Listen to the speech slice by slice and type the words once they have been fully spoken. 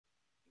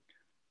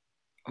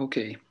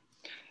Okay,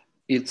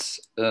 it's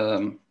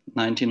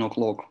 19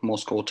 o'clock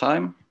Moscow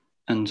time,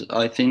 and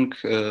I think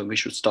we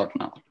should start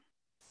now.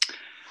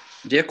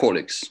 Dear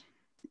colleagues,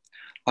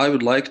 I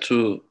would like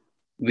to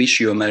wish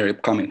you a Merry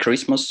upcoming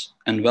Christmas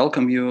and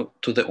welcome you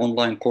to the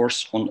online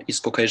course on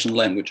East Caucasian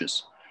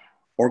languages,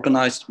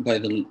 organized by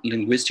the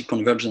Linguistic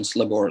Convergence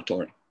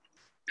Laboratory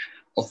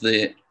of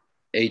the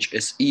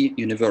HSE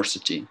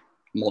University,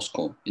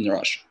 Moscow in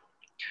Russia.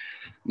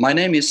 My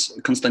name is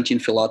Konstantin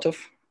Filatov.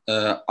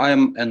 I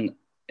am an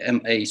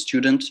MA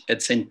student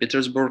at St.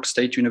 Petersburg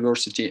State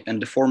University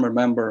and a former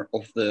member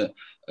of the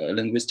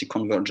Linguistic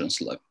Convergence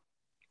Lab.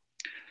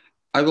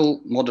 I will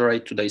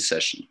moderate today's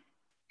session.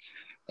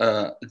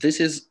 This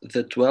is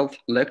the 12th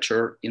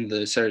lecture in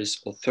the series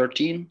of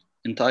 13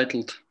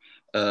 entitled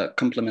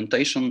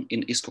Complementation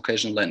in East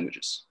Caucasian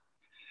Languages.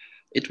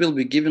 It will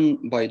be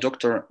given by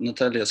Dr.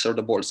 Natalya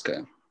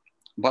Serdobolskaya.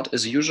 But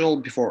as usual,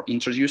 before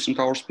introducing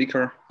our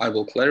speaker, I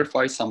will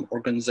clarify some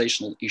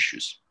organizational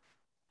issues.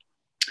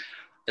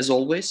 As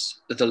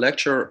always, the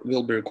lecture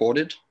will be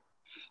recorded,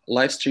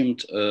 live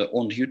streamed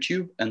on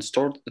YouTube and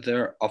stored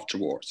there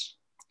afterwards.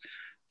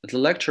 The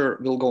lecture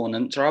will go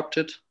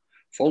uninterrupted,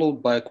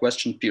 followed by a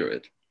question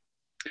period.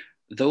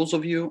 Those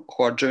of you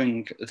who are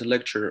joining the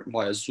lecture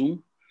via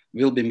Zoom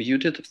will be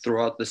muted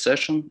throughout the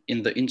session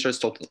in the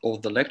interest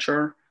of the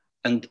lecturer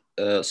and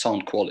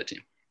sound quality.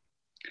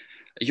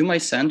 You may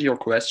send your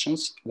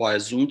questions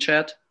via Zoom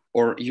chat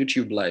or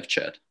YouTube live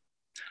chat.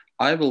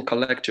 I will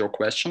collect your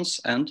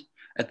questions and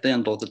at the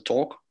end of the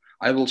talk,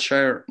 I will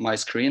share my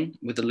screen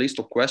with a list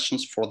of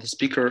questions for the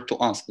speaker to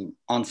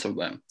answer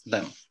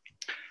them.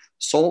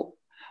 So,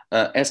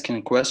 asking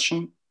a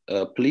question,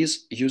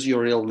 please use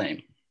your real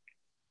name.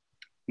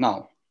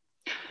 Now,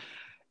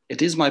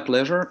 it is my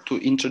pleasure to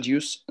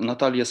introduce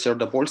Natalya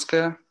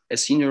Serdobolskaya, a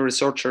senior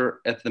researcher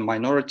at the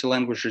Minority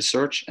Language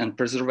Research and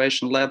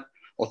Preservation Lab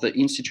of the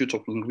Institute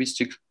of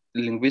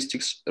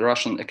Linguistics,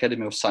 Russian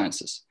Academy of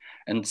Sciences,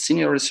 and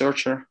senior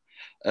researcher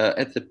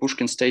at the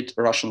Pushkin State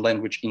Russian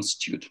Language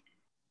Institute.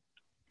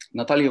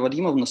 Natalya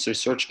Vadimovna's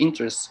research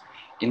interests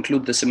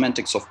include the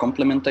semantics of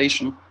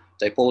complementation,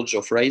 typology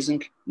of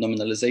phrasing,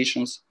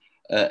 nominalizations,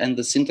 and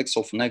the syntax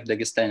of next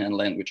Dagestanian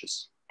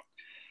languages.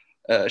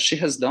 She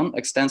has done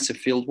extensive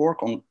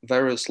fieldwork on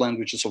various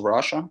languages of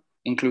Russia,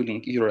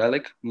 including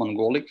Uralic,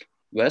 Mongolic,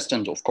 West,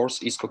 and of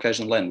course, East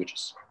Caucasian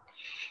languages.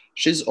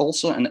 She's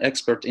also an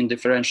expert in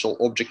differential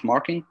object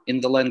marking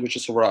in the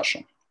languages of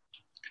Russia.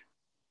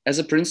 As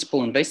a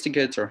principal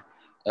investigator,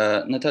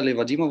 Natalya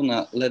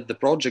Vadimovna led the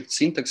project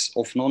Syntax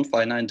of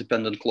Non-Finite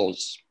Dependent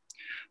Clauses.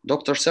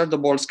 Dr.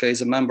 Serdobolskaya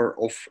is a member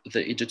of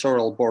the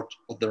editorial board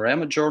of the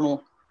REMA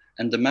journal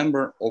and a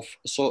member of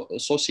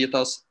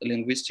Societas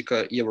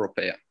Linguistica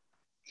Europea.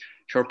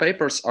 Her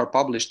papers are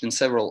published in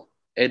several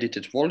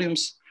edited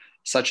volumes,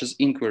 such as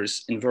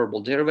Inquiries in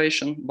Verbal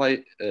Derivation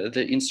by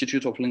the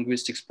Institute of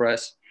Linguistics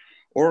Press,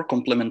 or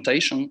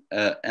Complementation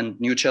and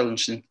New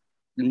Challenges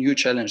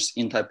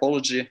in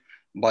Typology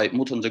by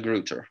Mutten de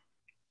Gruyter.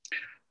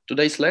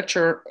 Today's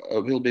lecture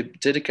will be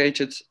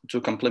dedicated to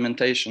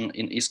complementation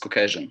in East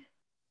Caucasian.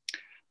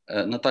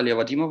 Natalya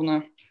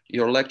Vadimovna,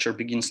 your lecture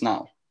begins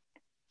now.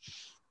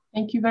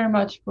 Thank you very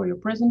much for your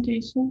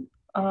presentation.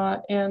 I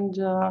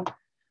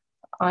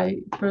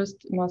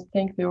first must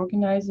thank the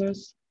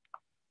organizers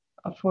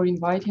for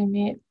inviting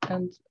me,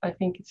 and I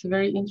think it's a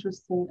very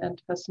interesting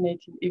and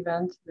fascinating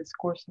event, this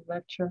course and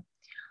lecture.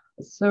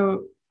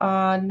 So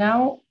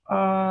now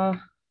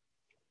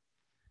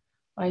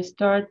I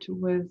start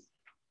with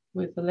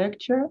the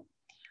lecture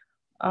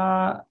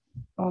on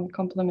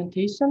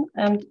complementation,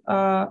 and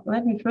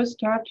let me first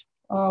start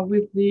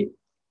with the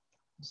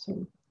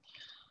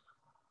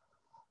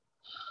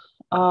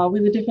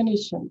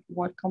definition,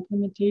 what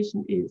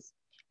complementation is.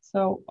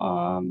 So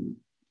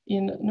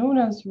in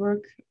Noonan's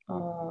work,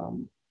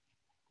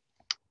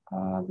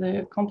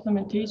 the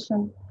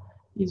complementation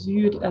is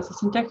viewed as a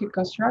syntactic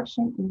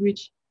construction in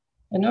which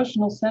a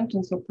notional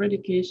sentence or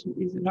predication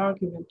is an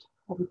argument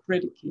of a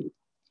predicate.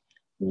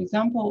 For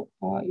example,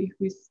 if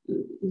we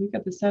look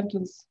at the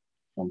sentence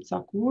from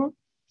Tsakur,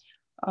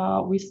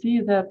 we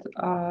see that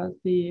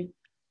the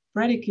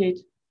predicate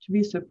to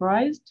be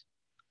surprised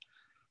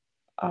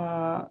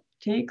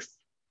takes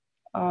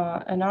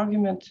an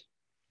argument,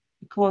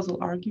 a causal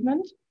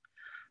argument.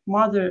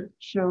 Mother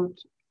showed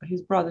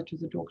his brother to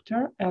the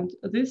doctor, and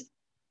this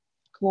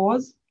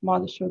clause,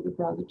 mother showed the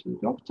brother to the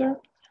doctor,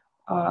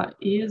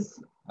 is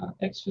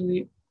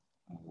actually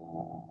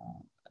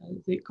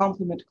the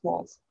complement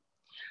clause.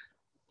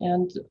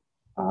 And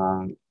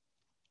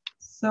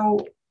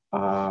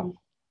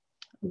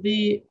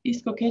the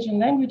East Caucasian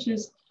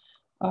languages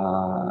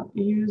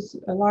use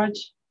a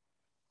large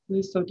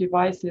list of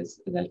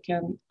devices that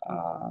can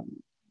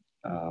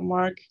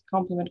mark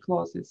complement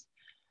clauses.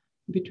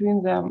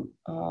 Between them,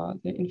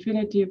 the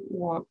infinitive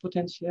or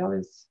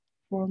potentialis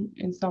form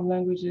in some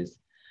languages,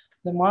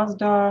 the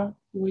masdar,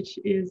 which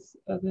is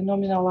the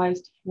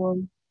nominalized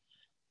form,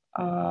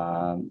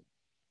 the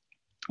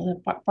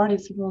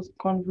participles,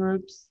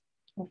 converbs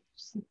of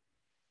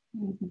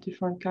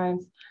different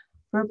kinds,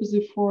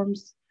 purposive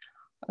forms.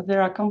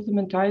 There are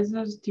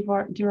complementizers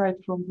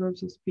derived from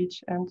verbs of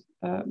speech, and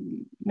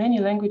many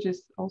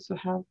languages also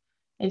have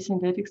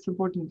asynthetic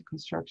subordinate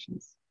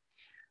constructions.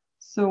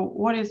 So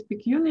what is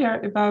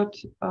peculiar about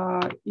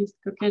East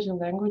Caucasian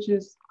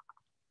languages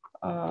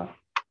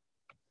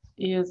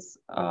is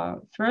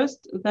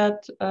first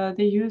that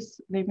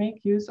they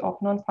make use of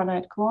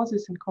non-finite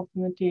clauses in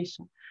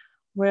complementation,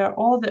 where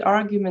all the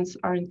arguments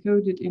are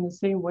encoded in the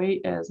same way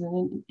as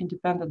an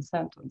independent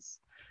sentence.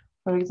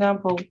 For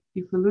example,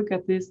 if we look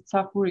at this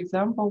Tsahur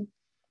example,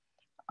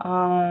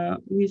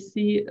 we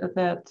see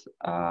that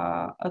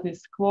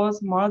this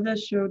clause, mother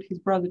showed his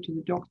brother to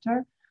the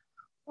doctor,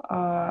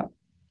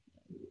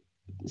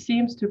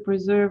 seems to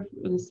preserve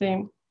the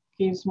same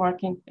case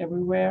marking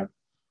everywhere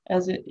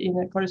as in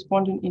a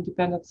corresponding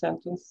independent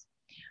sentence.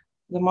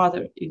 The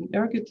mother in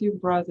ergative,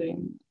 brother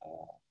in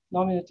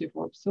nominative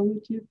or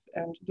absolutive,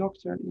 and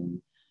doctor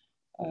in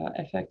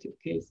effective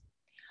case.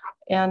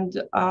 And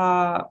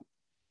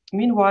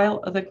meanwhile,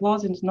 the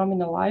clause is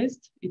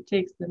nominalized. It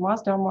takes the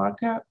Masdar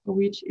marker,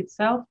 which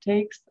itself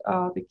takes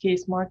the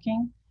case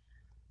marking,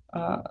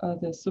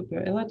 the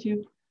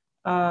superlative,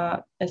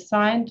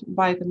 assigned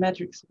by the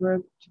matrix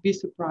verb to be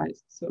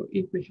surprised. So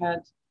if we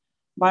had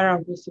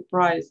Bayram was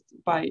surprised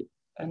by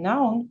a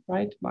noun,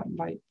 right,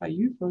 by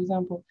you, for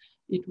example,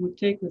 it would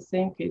take the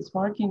same case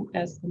marking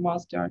as the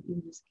Masdar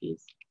in this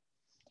case.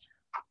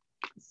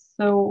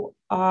 So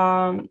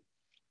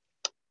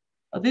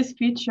this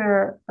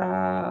feature,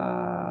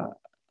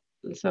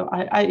 so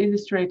I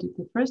illustrated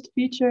the first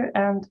feature,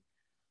 and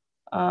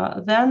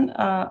then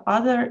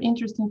other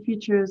interesting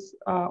features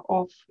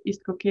of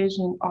East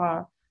Caucasian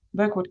are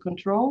backward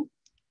control,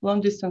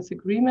 long distance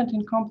agreement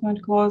in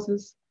complement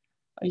clauses,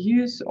 a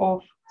use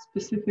of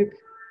specific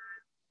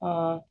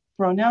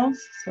pronouns,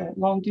 so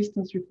long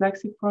distance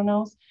reflexive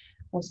pronouns,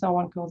 or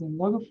someone calls them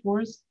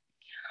logophores.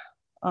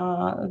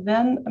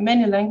 Then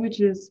many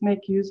languages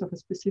make use of a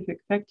specific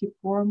factive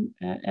form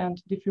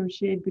and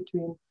differentiate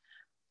between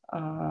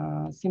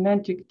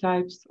semantic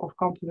types of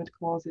complement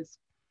clauses.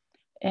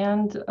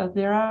 And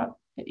there are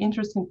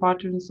interesting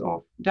patterns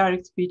of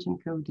direct speech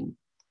encoding.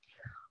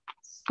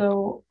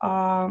 So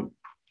I'm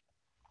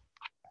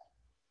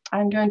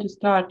going to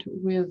start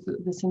with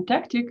the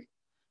syntactic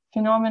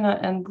phenomena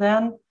and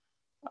then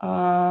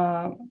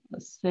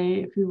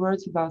say a few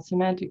words about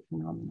semantic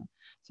phenomena.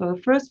 So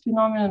the first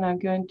phenomenon I'm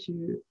going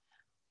to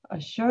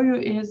show you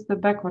is the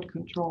backward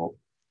control.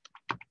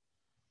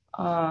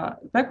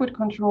 Backward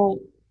control,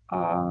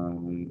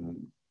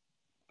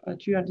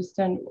 to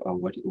understand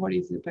what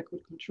is the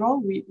backward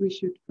control, we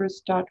should first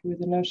start with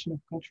the notion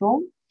of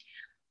control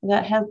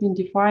that has been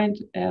defined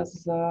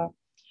as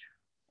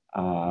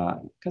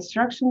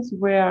constructions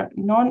where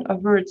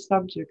non-overt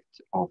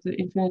subject of the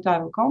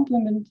infinitival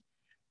complement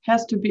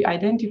has to be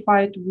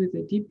identified with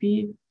a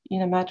DP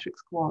in a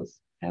matrix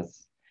clause,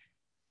 as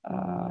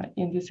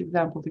in this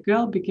example, the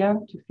girl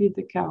began to feed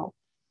the cow.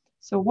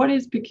 So what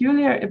is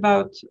peculiar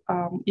about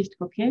East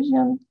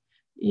Caucasian,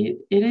 it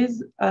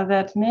is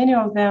that many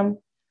of them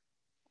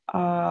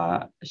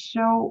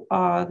show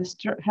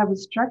have a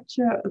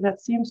structure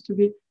that seems to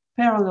be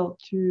parallel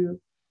to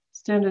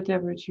standard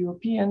average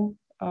European,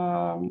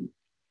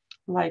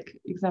 like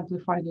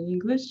exemplified in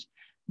English,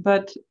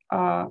 but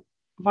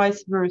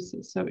vice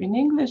versa. So in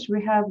English,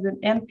 we have the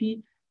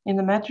NP in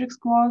the matrix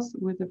clause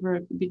with the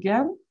verb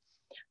began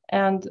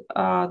and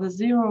the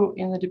zero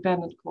in the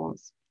dependent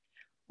clause.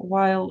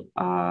 While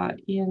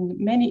in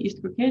many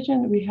East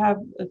Caucasian, we have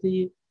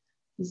the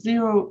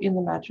zero in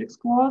the matrix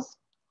clause,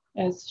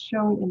 as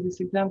shown in this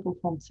example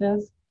from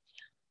says,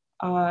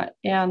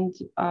 and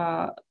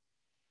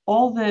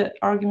all the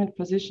argument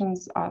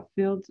positions are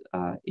filled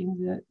in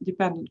the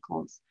dependent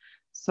clause.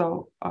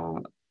 So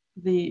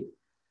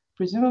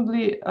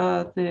presumably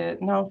the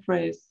noun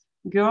phrase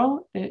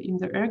girl in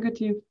the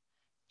ergative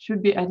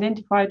should be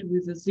identified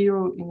with a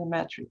zero in the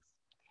matrix.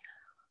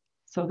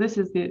 So this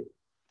is the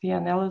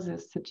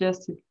analysis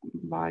suggested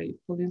by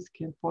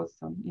Polysemy and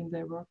Potsdam in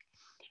their work.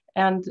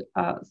 And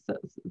so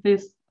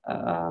this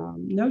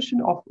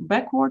notion of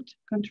backward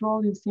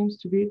controlling seems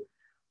to be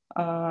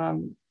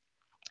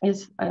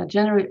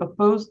generally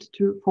opposed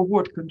to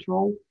forward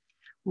control,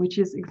 which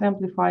is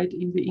exemplified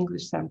in the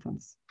English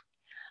sentence.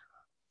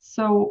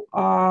 So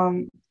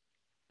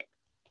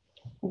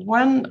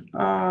when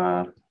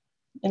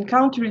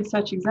encountering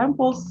such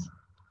examples,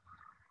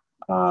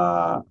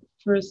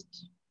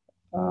 first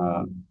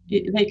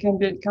they can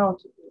be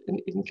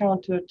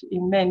encountered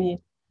in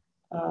many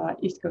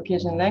East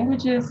Caucasian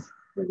languages,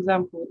 for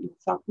example, in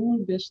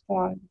Tsahur,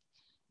 Beshta,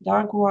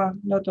 Dargwa,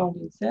 not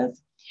only in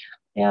Ses.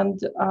 And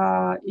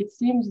it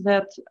seems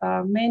that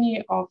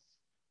many of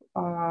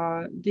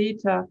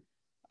data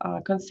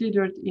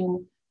considered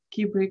in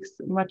Kubrick's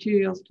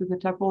materials to the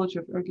typology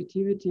of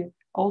ergativity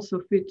also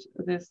fit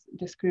this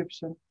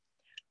description.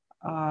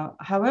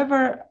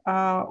 However,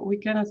 we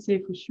cannot say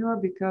for sure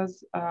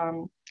because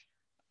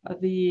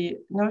the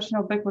notion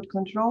of backward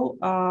control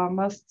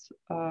must,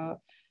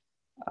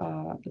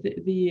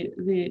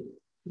 the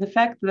the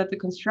fact that the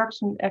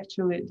construction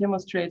actually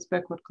demonstrates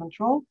backward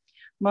control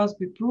must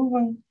be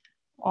proven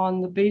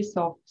on the basis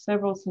of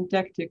several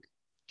syntactic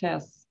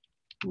tests,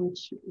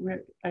 which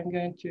I'm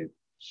going to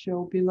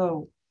show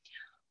below.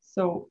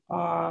 So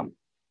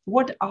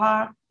what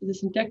are the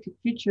syntactic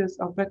features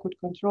of backward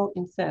control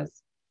in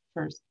says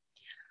first?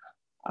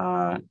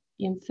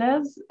 In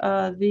says,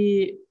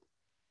 the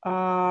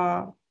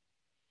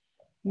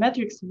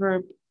matrix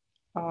verb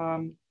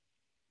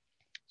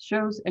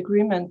shows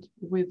agreement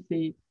with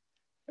the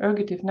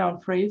ergative noun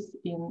phrase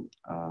in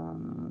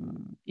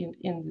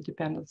the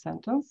dependent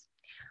sentence.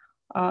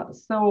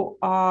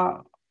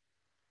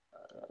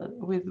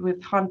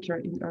 With Hunter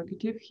in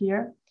ergative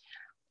here,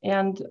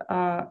 and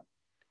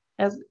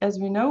as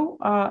we know,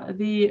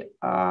 the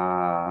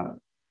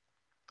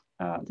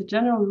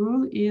general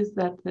rule is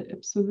that the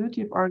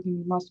absolutive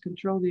argument must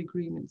control the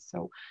agreement.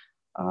 So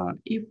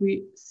if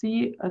we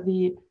see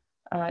the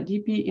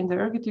DP in the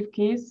ergative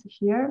case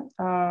here,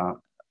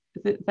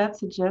 that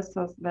suggests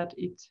us that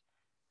it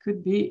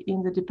could be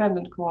in the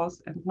dependent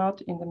clause and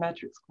not in the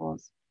matrix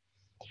clause.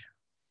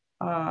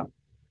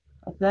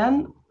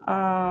 Then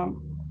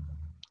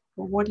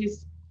what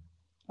is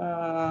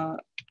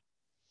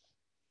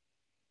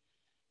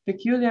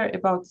peculiar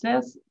about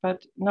says,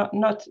 but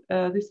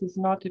this is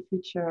not a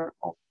feature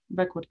of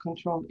backward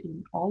control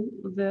in all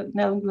the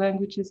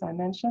languages I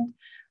mentioned.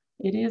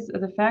 It is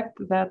the fact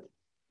that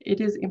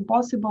it is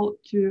impossible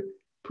to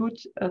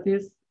put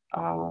this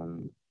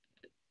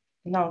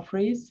noun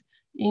phrase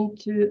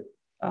into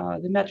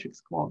the matrix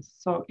clause.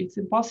 So it's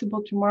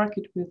impossible to mark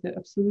it with the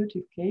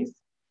absolutive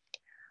case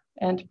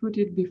and put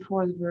it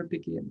before the verb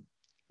begin,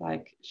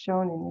 like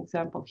shown in the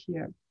example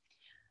here.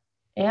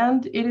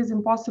 And it is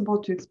impossible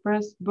to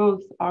express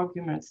both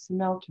arguments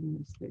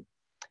simultaneously.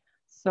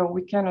 So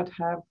we cannot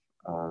have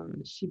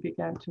she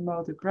began to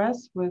mow the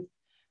grass with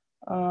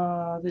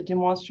the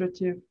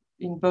demonstrative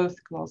in both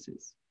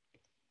clauses,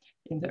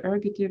 in the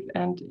ergative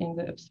and in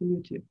the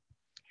absolutive.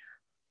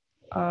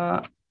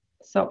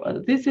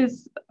 This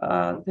is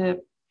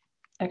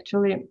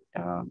actually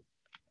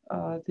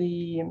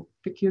the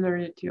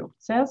peculiarity of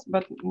says,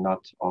 but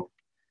not of,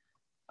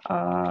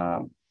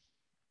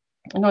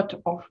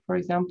 for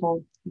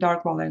example,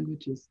 Darkwa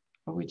languages,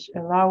 which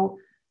allow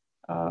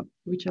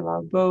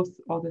both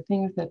of the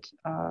things that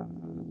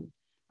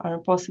are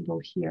impossible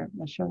here,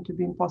 are shown to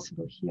be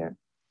impossible here.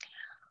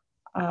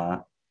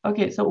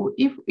 Okay, so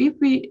if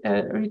we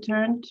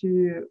return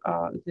to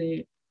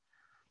the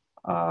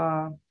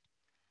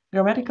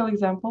grammatical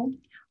example,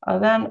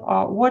 then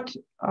what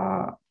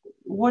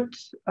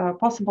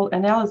possible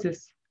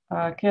analysis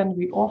can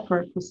we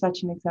offer for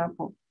such an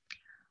example?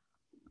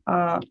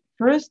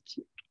 First,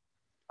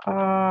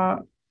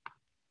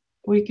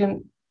 we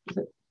can,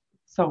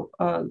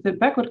 the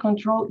backward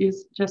control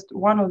is just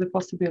one of the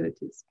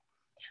possibilities.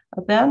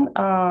 Then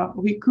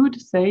we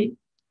could say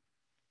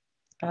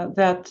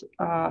that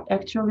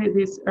actually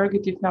this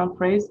ergative noun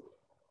phrase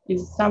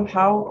is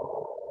somehow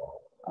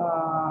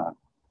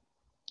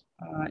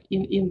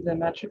in the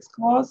matrix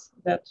clause,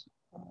 that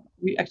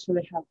we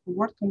actually have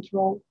word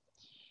control,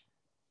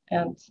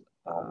 and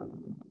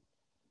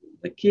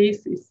the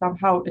case is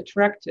somehow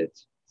attracted.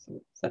 So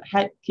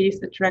the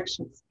case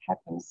attractions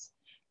happens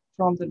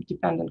from the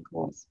dependent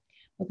clause.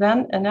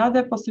 Then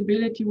another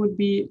possibility would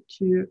be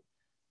to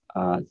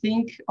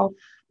think of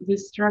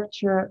this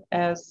structure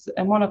as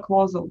a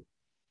monoclausal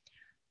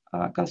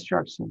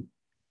construction.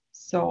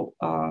 So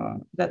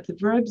that the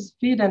verbs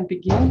feed and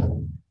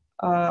begin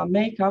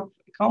make up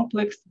a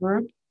complex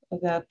verb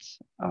that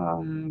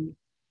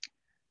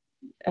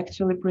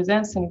actually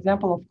presents an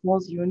example of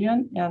clause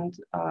union, and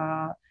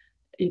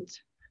it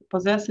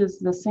possesses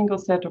the single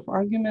set of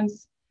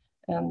arguments,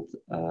 and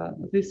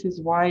this is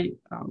why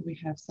we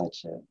have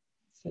such a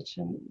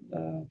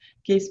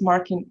case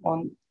marking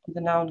on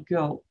the noun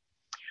girl.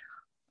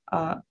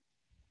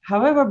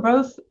 However,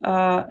 both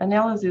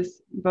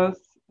analysis, both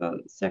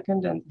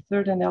second and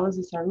third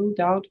analysis, are ruled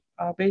out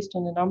based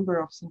on a number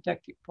of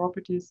syntactic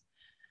properties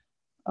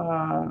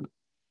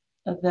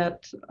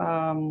that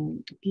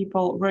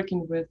people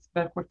working with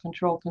backward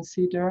control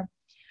consider.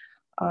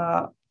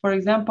 For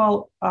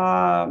example,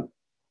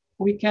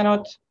 we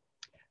cannot,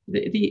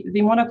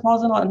 the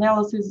monoclausal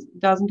analysis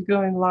doesn't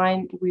go in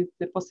line with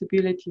the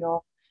possibility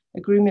of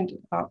agreement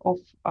of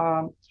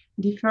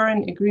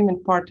differing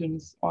agreement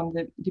patterns on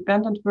the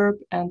dependent verb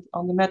and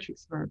on the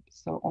matrix verb.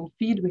 So on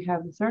feed we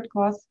have the third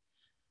class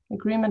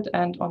agreement,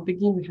 and on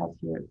begin we have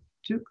here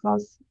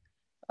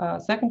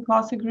second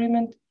class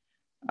agreement,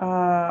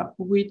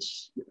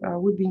 which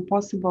would be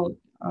impossible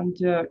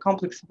under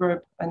complex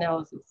verb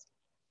analysis.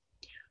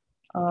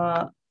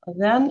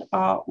 Then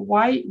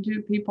why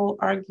do people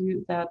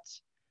argue that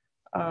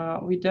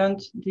we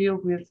don't deal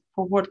with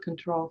forward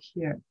control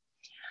here?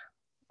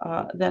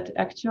 That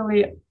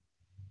actually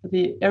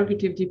the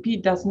ergative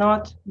DP does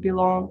not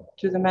belong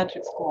to the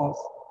matrix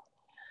clause.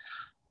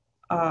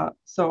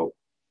 So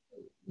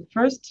the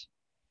first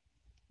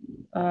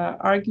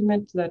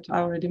argument that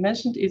I already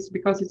mentioned is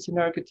because it's an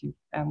ergative,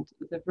 and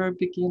the verb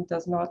begin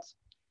does not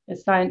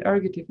assigned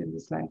ergative in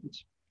this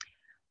language.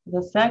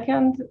 The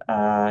second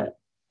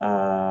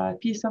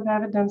piece of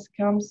evidence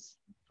comes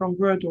from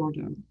word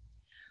order.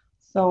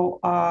 So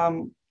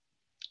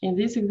in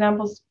these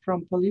examples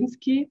from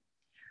Polinsky,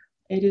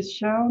 it is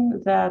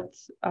shown that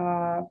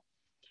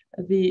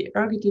the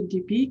ergative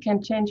DP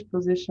can change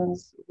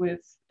positions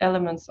with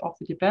elements of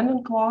the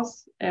dependent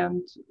clause,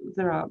 and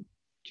there are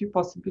two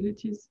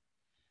possibilities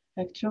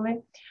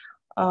actually,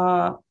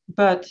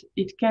 but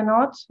it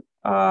cannot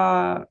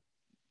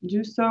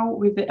do so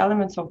with the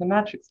elements of the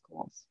matrix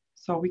clause.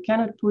 So we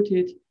cannot put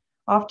it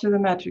after the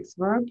matrix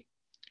verb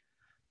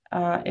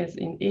as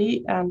in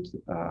A, and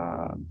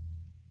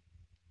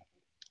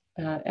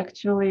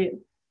actually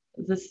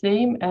the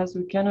same as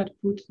we cannot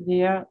put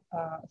there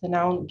the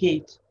noun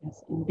gate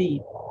as in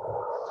B.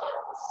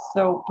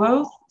 So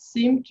both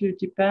seem to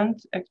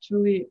depend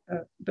actually,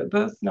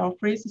 both noun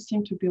phrases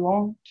seem to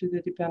belong to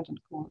the dependent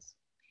clause.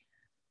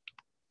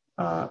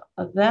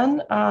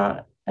 Then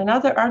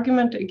another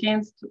argument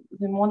against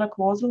the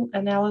monoclausal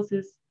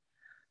analysis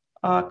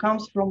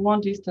comes from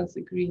long-distance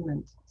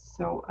agreement.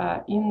 So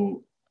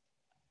in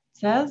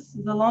says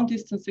the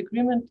long-distance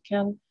agreement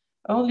can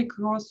only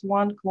cross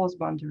one clause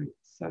boundary.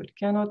 So it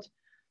cannot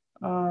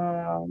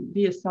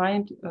be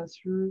assigned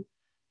through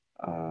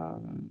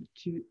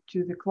to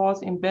the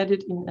clause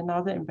embedded in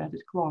another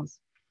embedded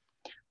clause.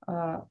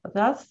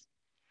 Thus,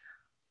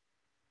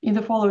 in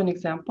the following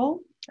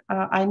example,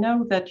 I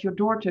know that your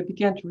daughter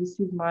began to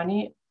receive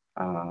money.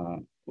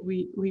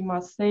 We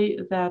must say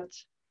that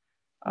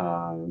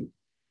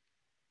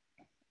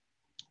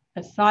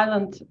a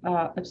silent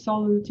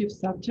absolutive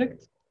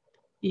subject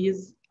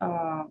is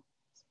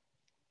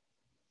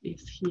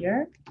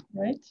here,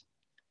 right?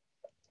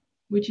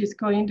 Which is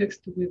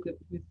co-indexed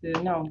with the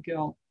noun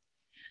girl.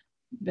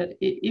 But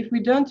if we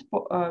don't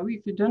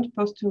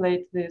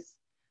postulate this,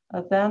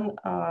 then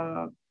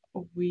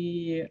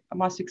we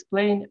must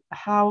explain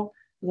how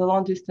the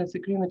long-distance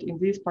agreement in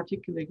this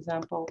particular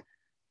example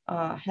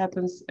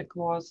happens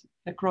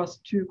across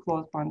two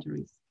clause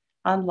boundaries,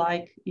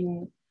 unlike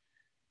in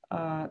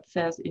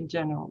says in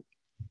general.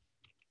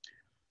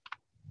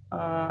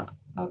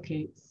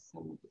 Okay,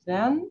 so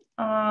then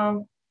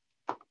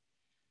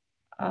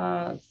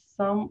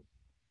some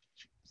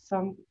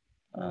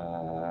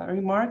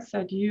remarks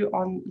are due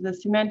on the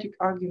semantic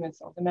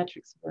arguments of the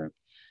matrix verb.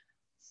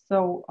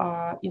 So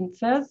in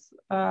says,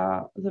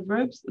 the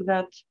verbs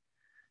that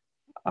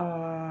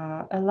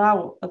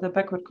allow the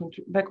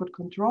backward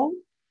control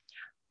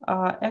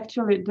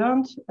actually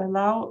don't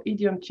allow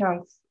idiom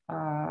chunks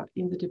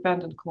in the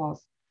dependent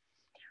clause.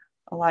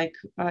 Like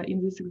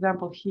in this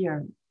example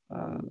here,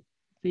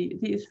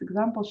 this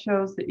example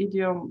shows the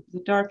idiom,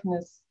 the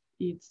darkness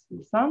eats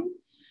the sun,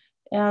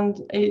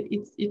 and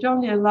it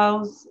only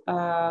allows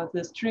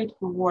the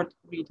straightforward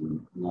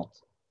reading, not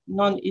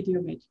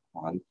non-idiomatic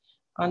one,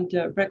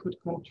 under backward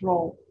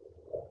control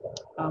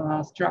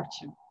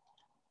structure.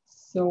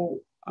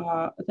 So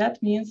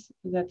that means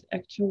that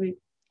actually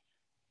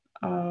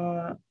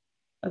the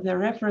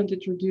referent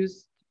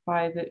introduced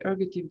by the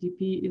ergative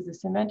DP is the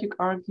semantic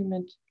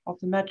argument of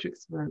the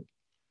matrix verb.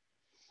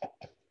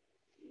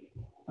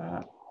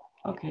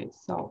 Okay,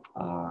 so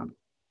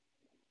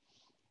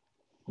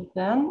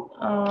then,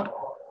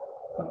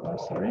 I'm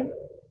sorry,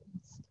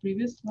 it's the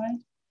previous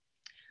slide.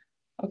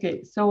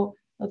 Okay, so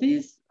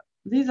these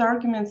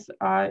arguments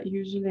are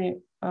usually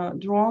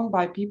drawn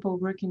by people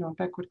working on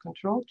backward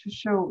control to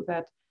show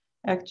that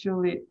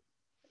actually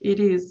it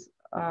is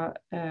a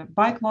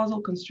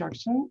biclausal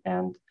construction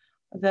and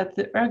that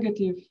the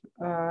ergative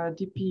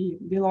DP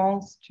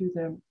belongs to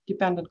the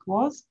dependent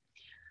clause,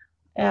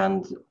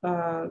 and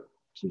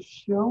to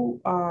show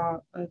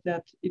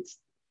that it's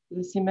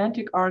the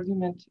semantic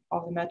argument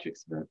of the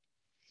matrix verb.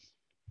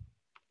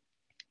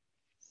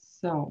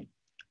 So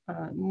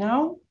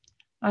now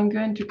I'm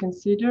going to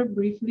consider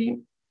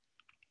briefly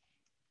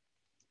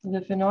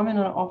the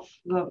phenomenon of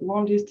the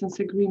long-distance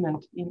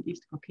agreement in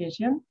East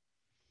Caucasian,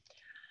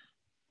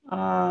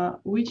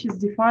 which is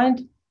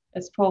defined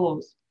as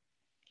follows.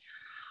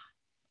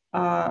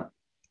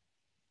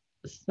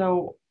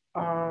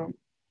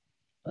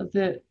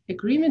 The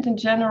agreement in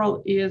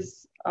general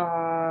is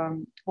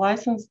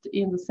licensed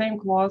in the same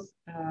clause,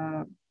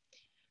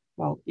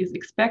 well, is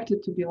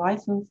expected to be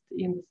licensed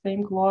in the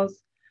same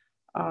clause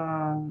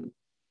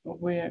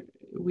where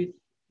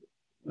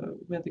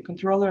the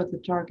controller and the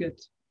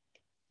target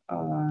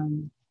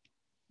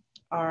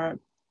are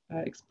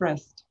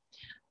expressed.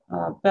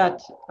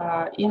 But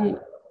in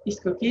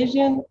East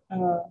Caucasian,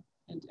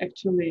 and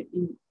actually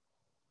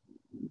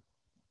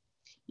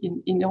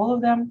in all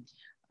of them,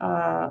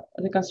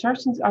 the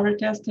constructions are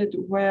attested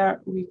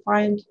where we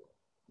find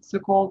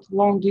so-called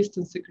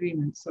long-distance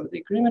agreement. So the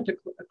agreement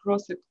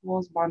across a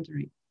clause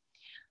boundary.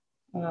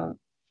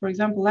 For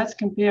example, let's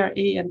compare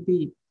A and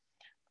B.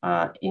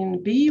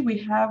 In B, we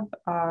have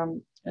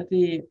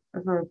the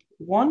verb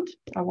want.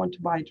 I want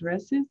to buy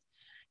dresses,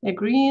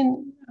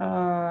 agreeing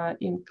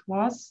in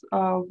class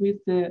with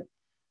the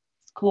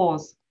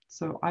clause.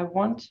 So I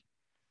want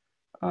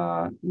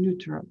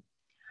neutral.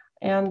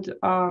 And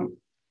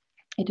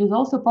It is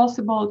also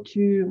possible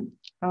to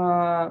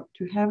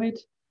have it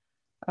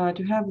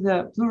to have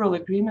the plural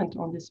agreement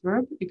on this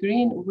verb,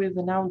 agreeing with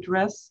the noun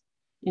dress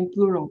in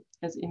plural,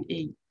 as in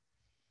A.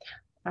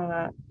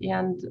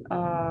 And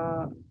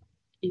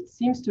it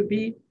seems to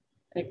be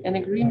an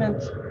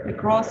agreement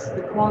across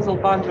the clausal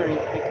boundary,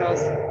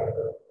 because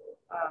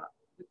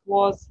the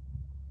clause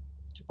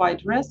to buy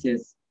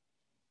dresses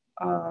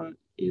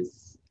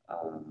is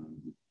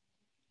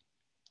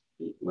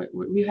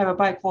we have a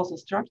bi-clausal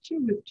structure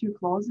with two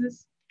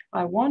clauses,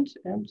 I want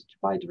and to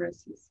buy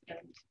dresses.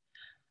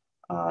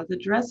 And the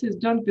dresses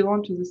don't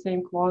belong to the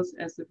same clause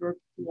as the verb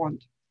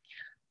want.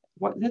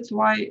 That's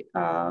why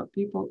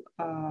people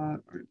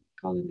are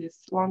calling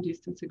this long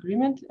distance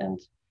agreement, and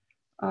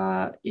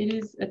it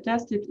is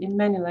attested in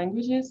many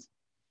languages.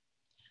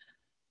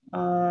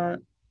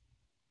 It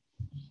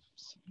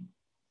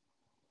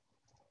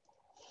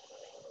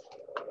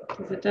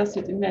is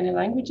attested in many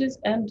languages,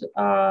 and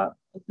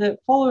the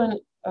following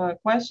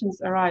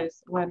questions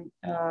arise when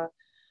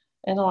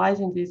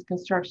analyzing these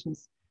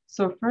constructions.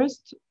 So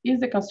first, is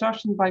the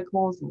construction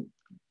bi-clausal?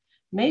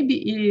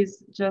 Maybe it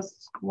is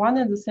just one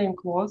and the same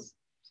clause,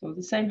 so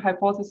the same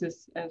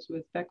hypothesis as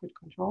with backward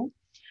control.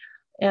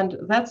 And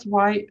that's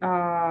why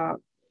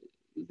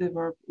the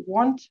verb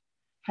want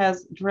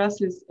has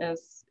dresses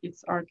as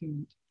its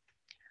argument.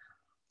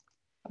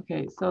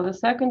 Okay, so the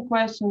second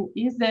question,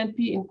 is the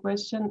NP in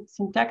question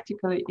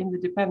syntactically in the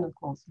dependent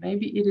clause?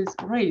 Maybe it is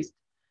raised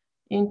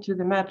into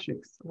the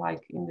matrix,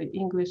 like in the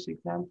English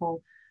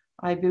example,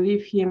 I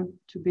believe him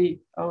to be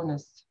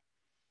honest.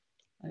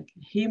 Like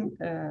him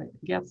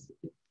gets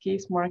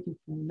case marking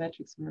from the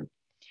matrix verb.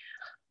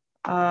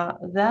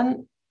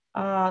 Then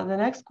the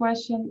next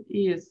question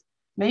is,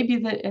 maybe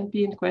the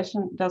NP in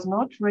question does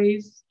not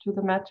raise to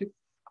the matrix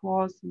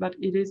clause, but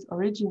it is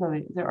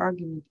originally the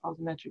argument of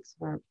the matrix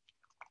verb.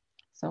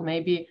 So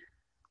maybe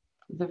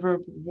the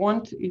verb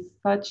want is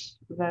such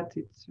that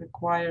it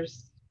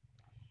requires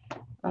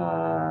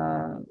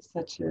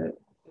such an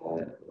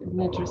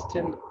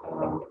interesting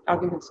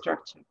argument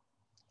structure.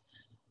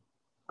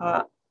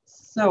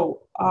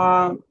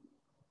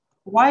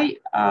 Why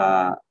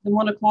the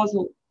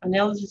monoclausal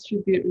analysis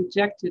should be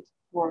rejected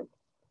for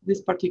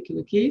this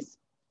particular case?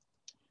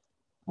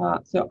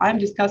 So I'm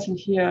discussing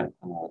here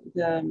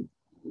the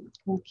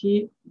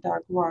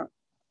Dargwa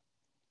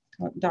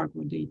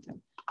data,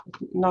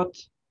 not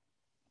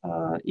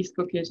East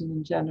Caucasian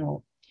in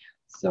general.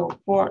 So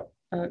for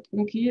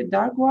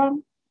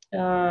Dargwa,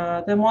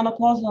 the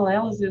monoclausal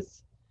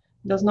analysis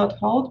does not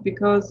hold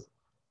because,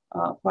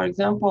 for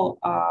example,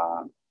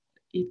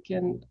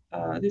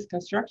 this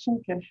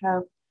construction can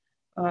have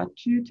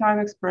two time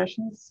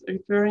expressions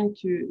referring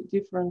to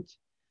different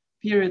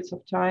periods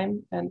of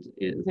time, and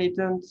they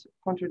don't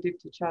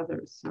contradict each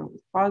other. So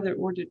father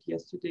ordered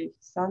yesterday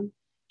his son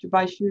to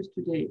buy shoes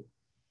today.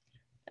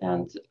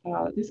 And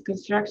this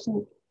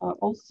construction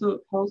also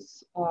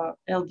holds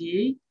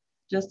LDA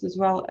just as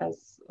well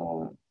as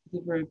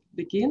the verb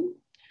begin.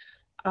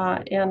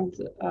 And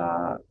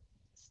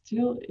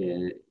still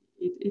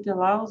it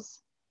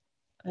allows,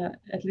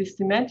 at least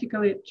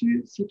semantically,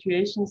 two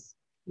situations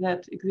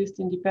that exist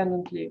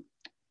independently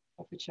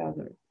of each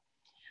other.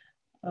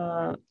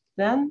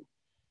 Then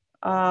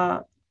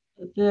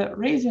the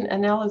raising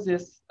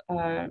analysis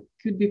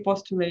could be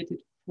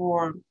postulated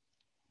for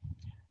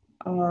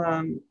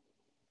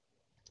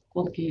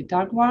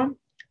Dargwa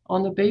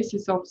on the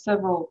basis of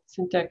several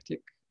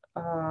syntactic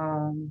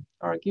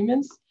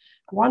arguments.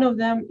 One of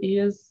them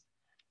is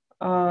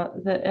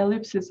the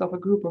ellipsis of a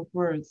group of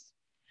words.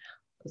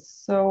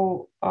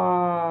 So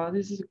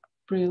this is a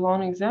pretty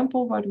long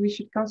example, but we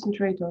should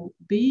concentrate on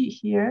B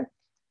here,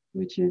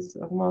 which is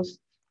of most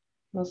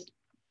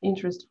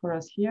interest for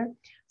us here.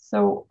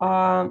 So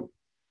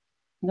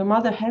the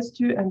mother has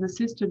to and the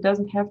sister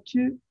doesn't have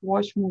to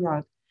wash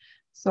Murad.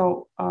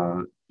 So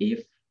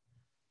if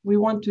we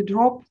want to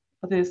drop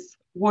this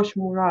wash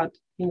Murad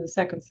in the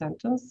second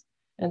sentence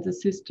and the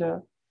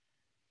sister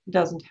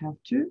doesn't have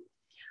to,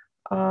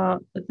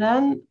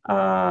 then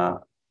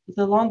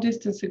the long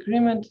distance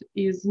agreement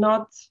is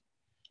not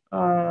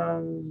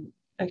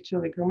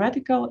actually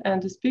grammatical,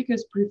 and the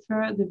speakers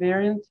prefer the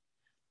variant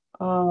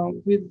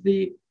with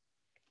the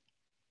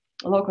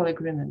local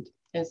agreement,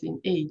 as in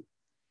A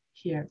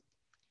here.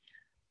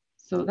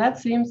 So that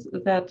seems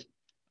that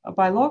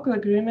by local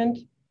agreement,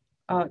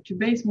 to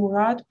base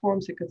Murad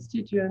forms a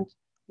constituent,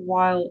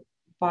 while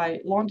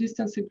by long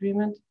distance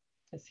agreement,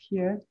 as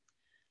here,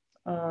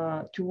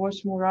 to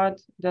wash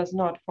Murad does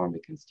not form a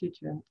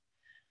constituent.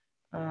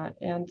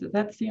 And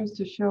that seems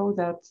to show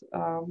that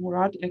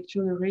Murad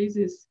actually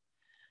raises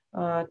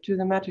to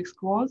the matrix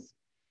clause,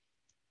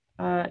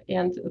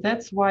 and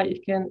that's why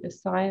it can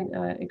assign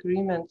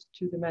agreement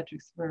to the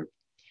matrix verb.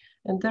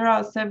 And there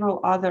are several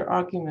other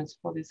arguments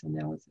for this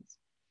analysis.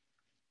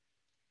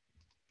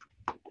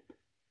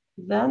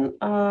 Then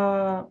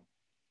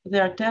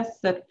there are tests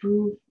that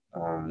prove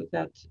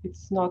that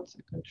it's not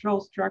a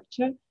control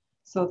structure,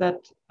 so that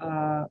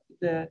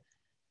the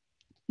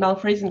null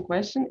phrase in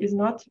question is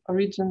not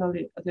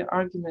originally the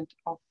argument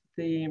of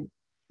the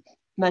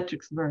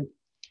matrix verb.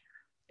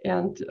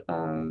 And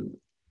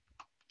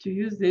to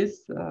use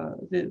this,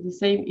 the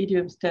same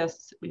idioms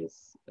test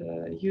is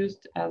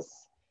used as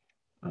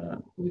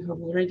we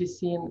have already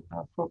seen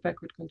for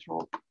backward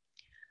control.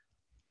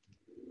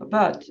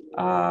 But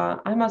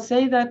I must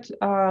say that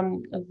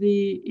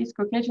the East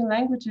Caucasian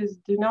languages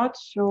do not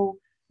show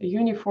a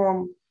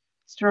uniform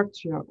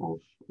structure of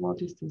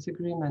long-distance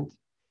agreement.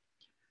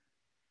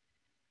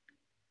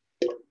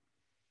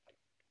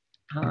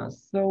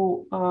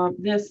 So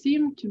there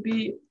seem to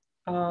be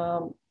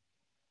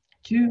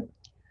two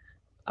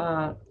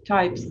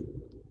types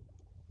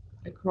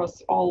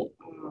across all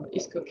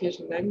East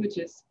Caucasian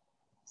languages.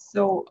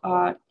 So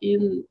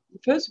in the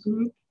first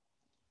group,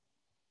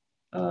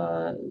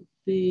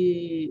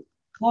 the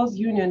clause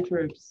union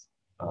verbs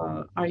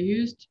are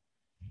used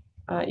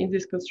in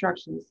these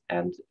constructions,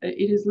 and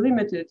it is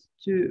limited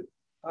to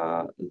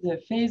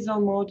the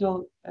phrasal,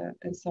 modal,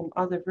 and some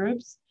other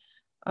verbs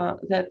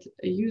that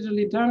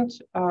usually don't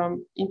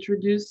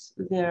introduce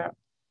their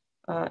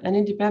an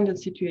independent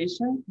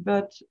situation,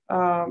 but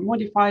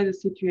modify the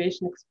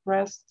situation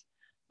expressed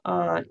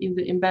in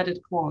the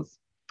embedded clause.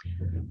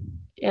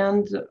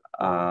 And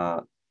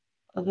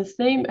the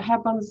same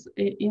happens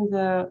in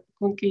the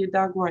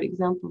Conquistador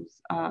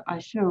examples I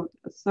showed.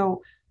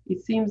 So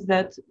it seems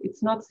that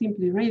it's not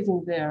simply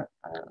raising there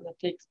that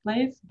takes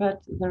place,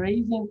 but the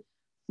raising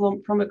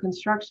from a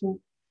construction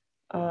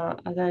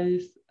that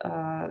is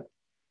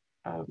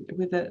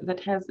that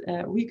has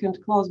a weakened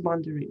clause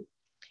boundary.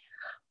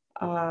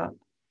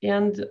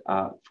 And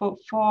for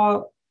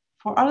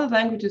other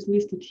languages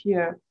listed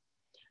here,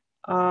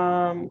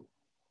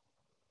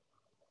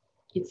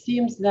 it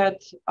seems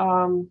that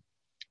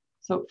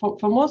so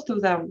for most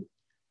of them,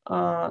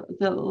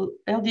 the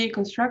LDA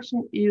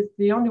construction is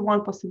the only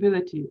one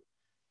possibility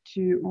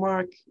to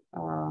mark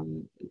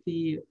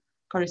the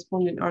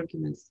corresponding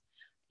arguments.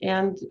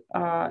 And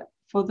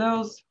for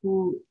those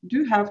who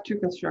do have two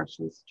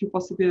constructions, two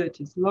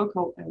possibilities,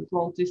 local and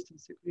long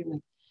distance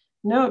agreement,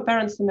 no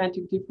apparent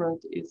semantic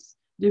difference is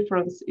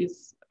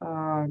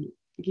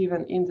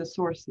given in the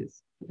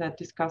sources that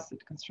discuss the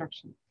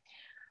construction.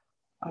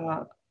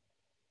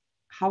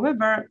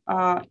 However,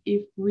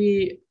 if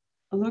we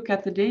look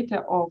at the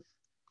data of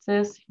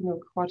CES,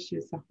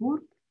 Sahur,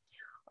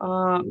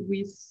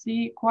 we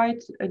see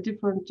quite a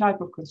different type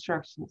of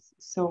constructions.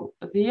 So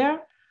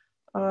there,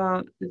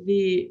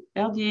 the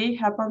LDA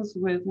happens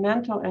with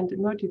mental and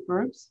emotive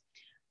verbs,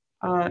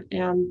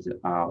 and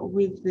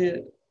with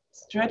the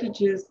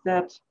strategies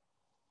that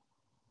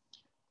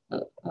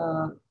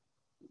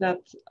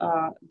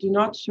do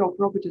not show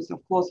properties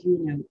of clause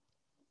union.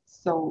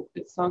 So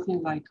it's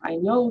something like, I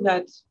know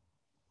that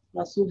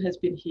Rasul has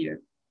been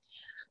here,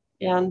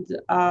 and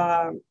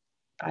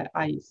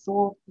I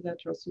saw that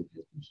Rasul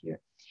has been here.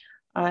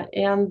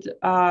 And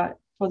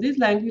for these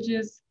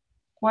languages,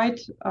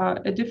 quite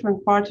a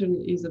different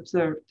pattern is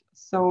observed.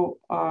 So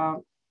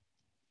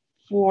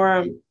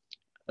for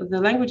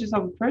the languages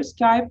of the first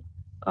type,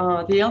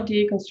 the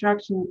LDA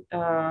construction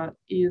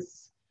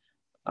is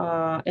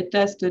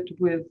attested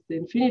with the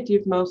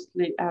infinitive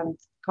mostly and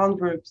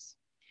converbs,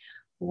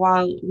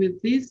 while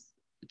with this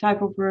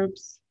type of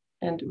verbs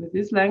and with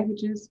these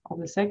languages of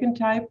the second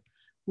type,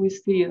 we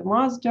see the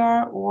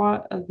Masdar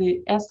or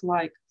the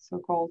S-like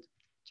so-called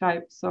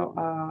type. So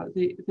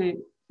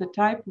the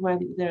type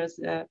when there's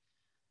a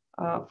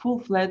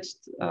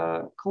full-fledged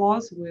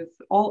clause with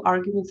all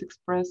arguments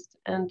expressed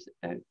and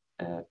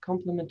a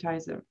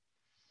complementizer.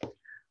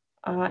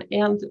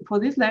 And for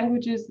these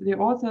languages, the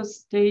authors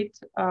state,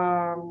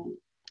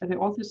 the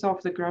authors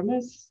of the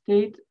grammars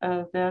state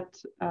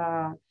that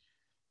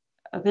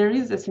there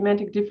is a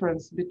semantic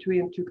difference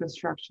between two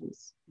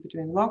constructions,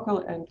 between local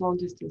and long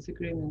distance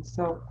agreements.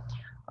 So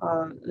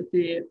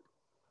the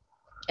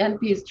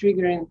NPs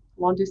triggering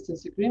long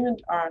distance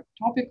agreement are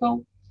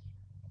topical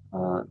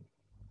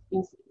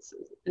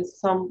in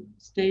some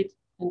state,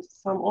 and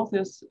some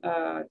authors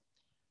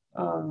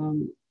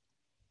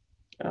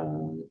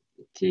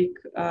take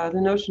the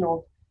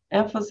notional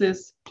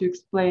emphasis to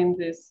explain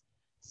this.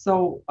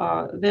 So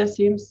there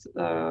seems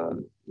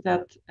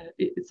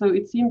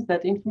it seems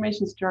that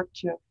information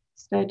structure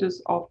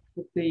status of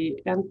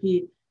the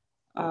NP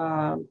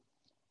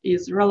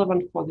is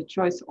relevant for the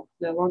choice of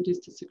the long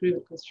distance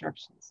agreement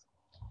constructions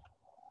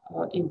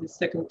in the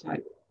second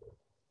type.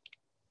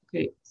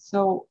 Okay,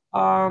 so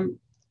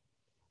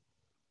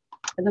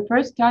the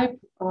first type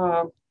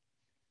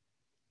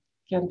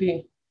can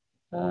be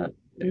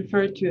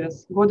referred to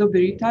as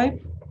Godot-Berry type,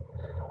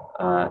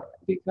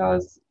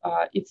 because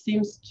it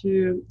seems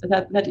to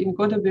that in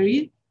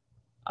Godot-Berry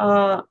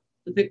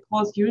the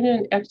clause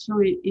union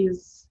actually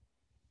is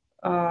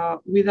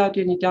without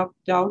any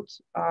doubt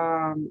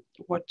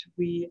what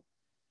we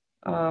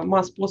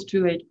must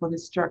postulate for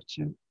this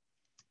structure.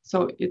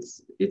 So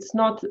it's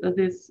not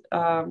this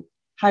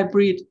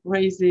hybrid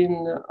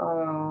raising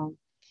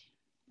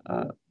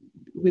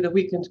with a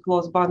weakened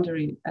clause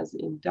boundary as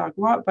in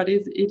Dargwa, but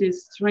it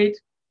is straight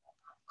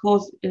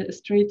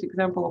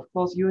example of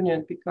clause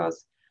union,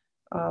 because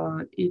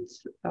it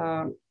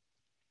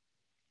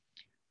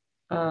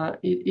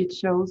it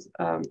shows,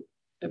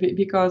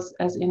 because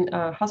as in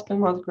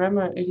Husband-Mouth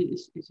grammar, it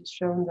is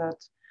shown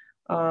that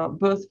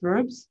both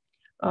verbs,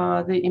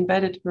 the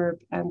embedded verb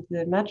and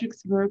the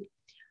matrix verb,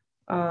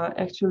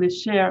 actually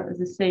share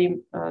the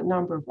same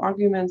number of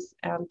arguments,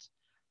 and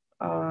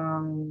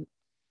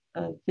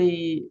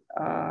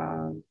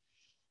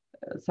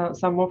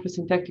some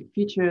morphosyntactic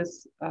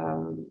features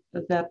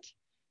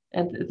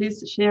and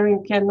this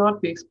sharing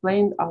cannot be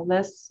explained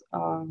unless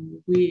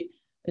we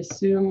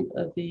assume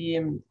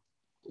the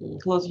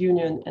close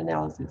union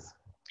analysis.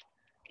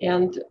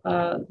 And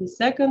the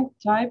second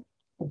type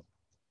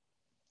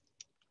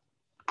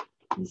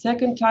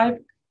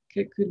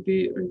could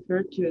be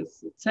referred to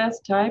as CES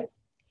type,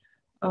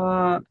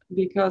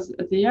 because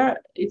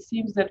there it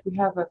seems that we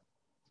have a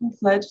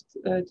full-fledged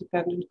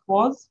dependent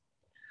clause,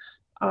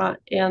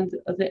 and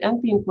the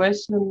NP in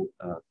question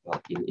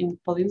in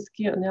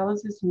Polysemy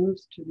analysis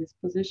moves to this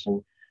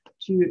position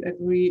to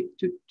agree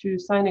to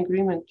sign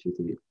agreement to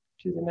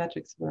the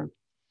matrix verb.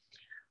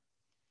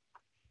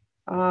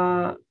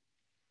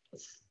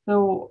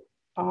 So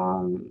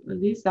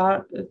these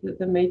are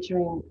the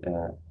maturing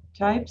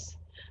types,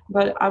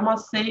 but I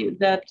must say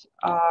that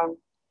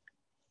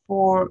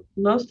for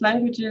most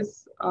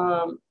languages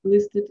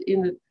listed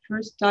in the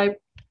first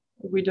type,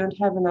 we don't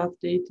have enough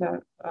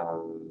data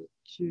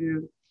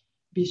to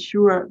be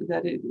sure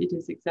that it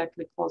is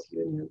exactly close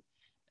union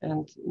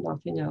and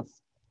nothing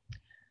else.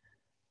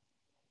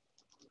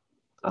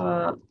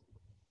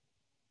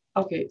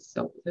 Okay,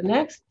 so the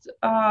next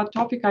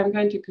topic I'm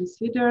going to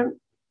consider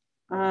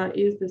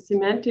is the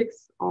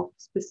semantics of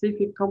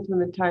specific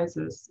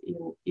complementizers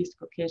in East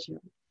Caucasian.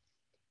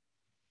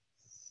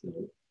 So,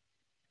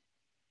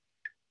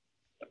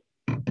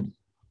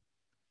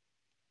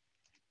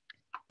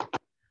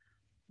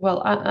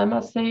 well, I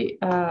must say,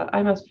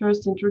 I must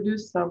first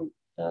introduce some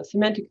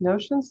semantic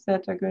notions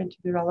that are going to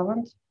be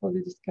relevant for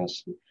the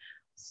discussion.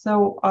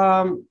 So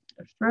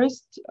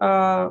first,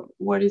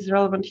 what is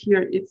relevant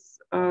here is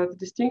the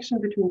distinction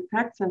between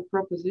facts and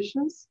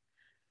propositions.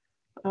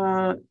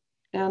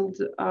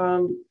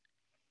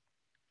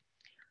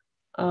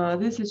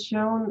 This is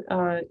shown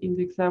in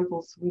the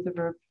examples with the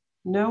verb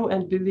know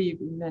and believe.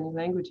 In many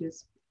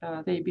languages,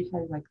 they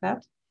behave like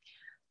that.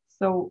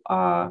 So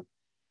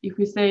if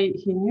we say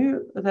he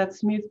knew that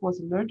Smith was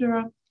a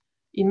murderer,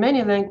 in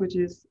many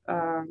languages,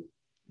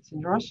 it's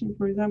in Russian,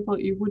 for example,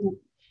 it would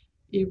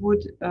be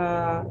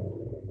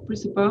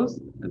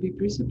presupposed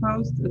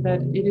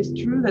that it is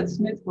true that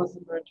Smith was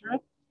a murderer.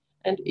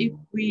 And if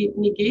we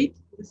negate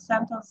the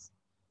sentence,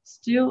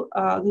 still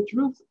the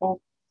truth of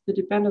the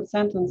dependent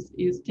sentence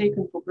is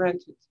taken for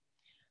granted.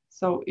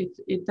 So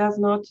it does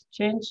not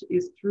change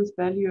its truth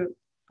value,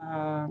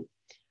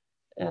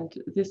 and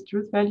this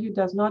truth value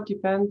does not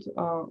depend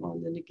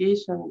on the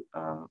negation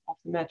of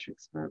the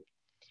matrix verb.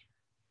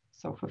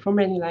 So for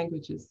many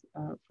languages,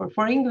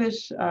 for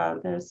English,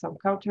 there's some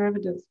counter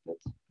evidence, but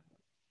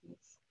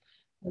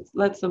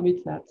let's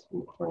omit that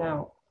for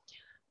now.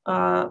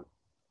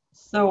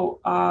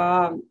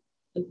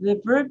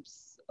 The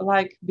verbs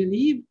like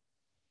believe,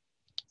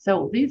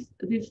 so these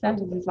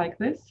sentences like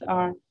this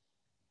are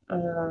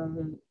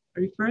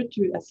referred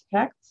to as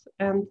facts,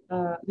 and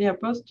they are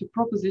opposed to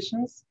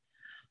propositions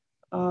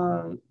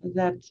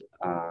that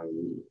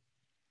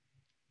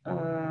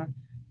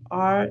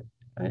are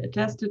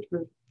attested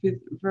with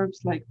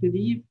verbs like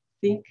believe,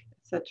 think,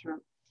 etc.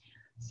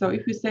 So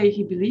if we say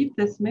he believed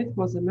that Smith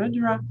was a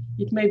murderer,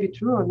 it may be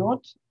true or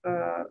not,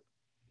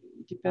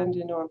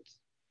 depending on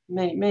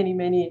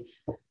many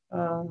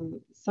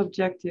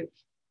subjective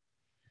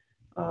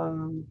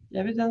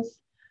evidence.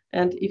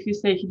 And if you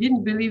say he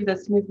didn't believe that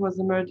Smith was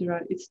a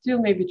murderer, it still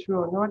may be true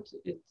or not.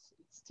 It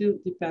still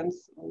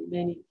depends on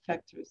many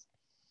factors.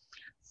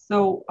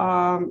 So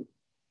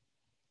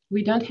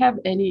we don't have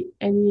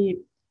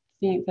anything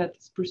that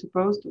is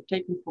presupposed or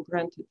taken for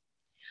granted.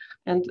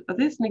 And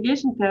this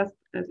negation test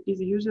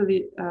is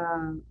usually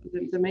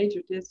the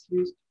major test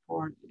used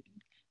for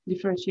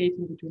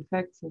differentiating between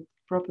facts and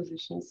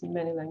propositions in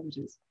many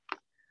languages.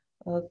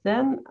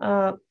 Then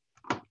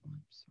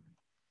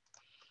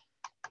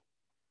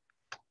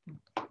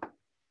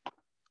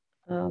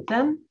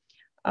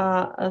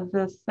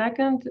the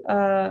second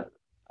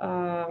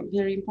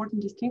very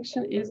important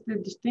distinction is the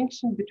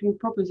distinction between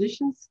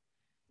propositions,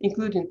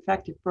 including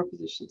factive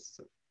propositions.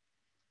 So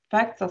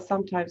facts are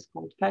sometimes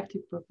called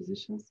factive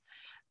propositions,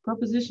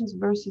 propositions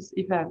versus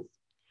events.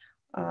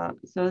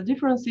 So the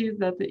difference is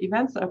that the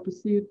events are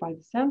perceived by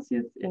the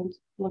senses and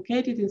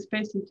located in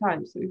space and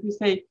time. So if we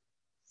say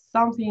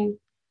something,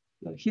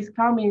 his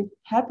coming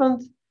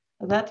happened,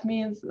 that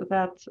means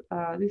that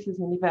this is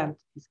an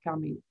event, his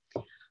coming.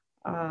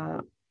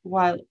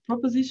 While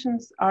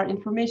propositions are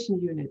information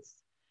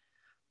units.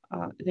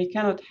 They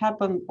cannot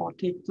happen or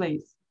take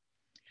place.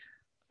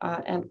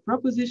 And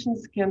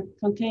propositions can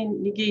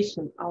contain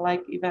negation,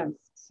 unlike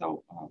events.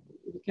 So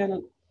we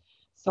cannot.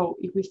 So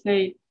if we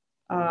say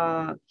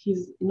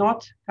he's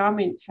not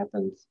coming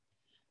happens,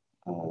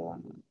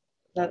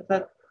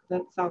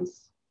 that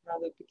sounds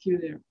rather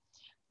peculiar.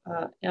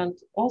 And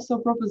also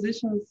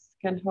propositions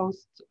can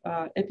host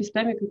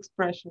epistemic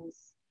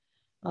expressions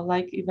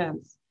like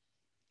events.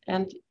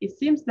 And it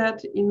seems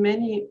that in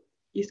many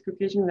East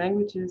Caucasian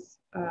languages,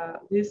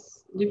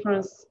 this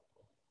difference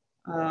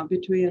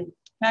between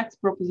facts,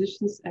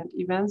 propositions, and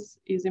events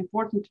is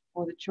important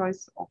for the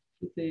choice of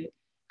the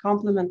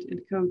complement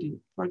encoding.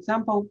 For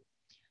example,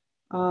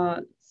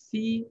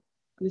 see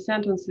the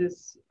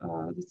sentences,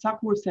 the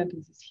Sakur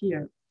sentences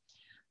here.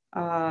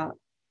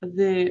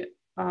 The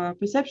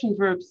perception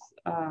verbs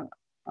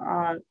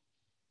are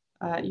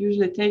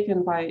usually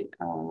taken by,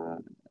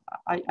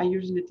 are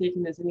usually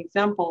taken as an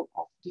example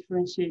of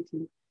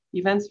differentiating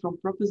events from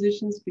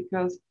propositions,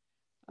 because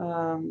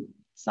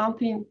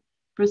something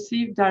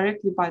perceived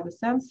directly by the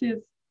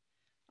senses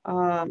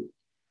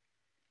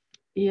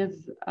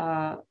is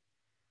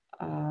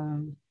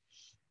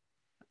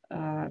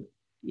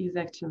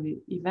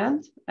actually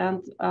event,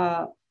 and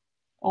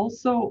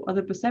also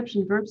the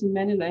perception verbs in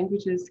many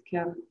languages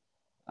can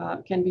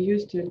be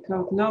used to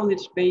encode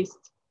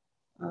knowledge-based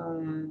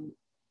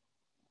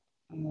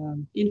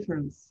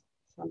inference,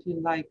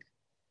 something like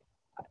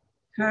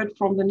heard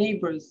from the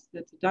neighbors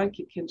that the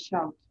donkey can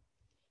shout.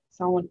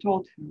 Someone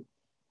told her.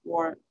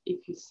 Or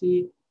if you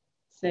see,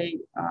 say,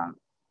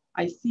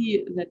 I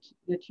see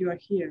that you are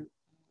here.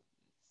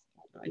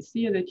 I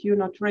see that you're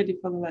not ready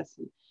for the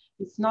lesson.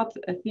 It's not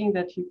a thing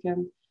that you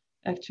can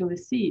actually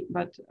see,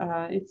 but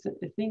it's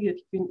a thing that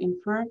you can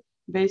infer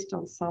based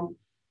on some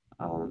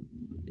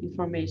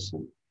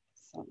information,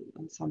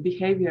 some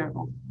behavior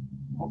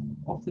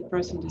of the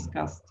person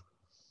discussed.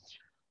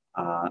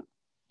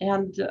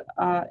 And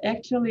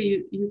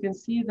actually, you can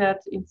see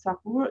that in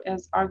Sakur,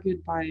 as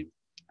argued by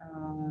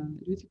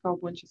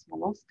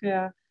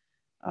Lyutiko-Bonchis-Molovskaya,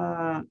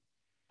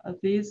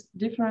 this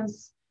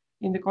difference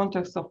in the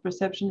context of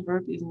perception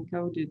verb is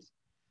encoded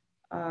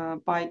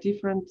by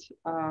different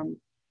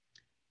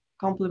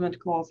complement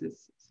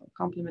clauses, so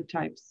complement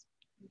types.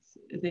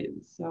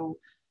 So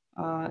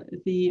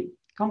the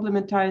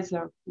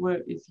complementizer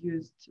where is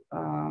used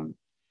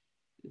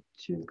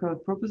to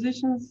encode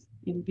propositions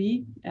in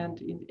B,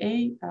 and in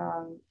A,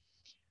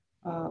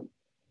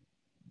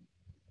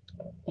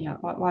 yeah,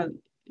 while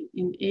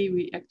in A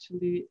we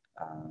actually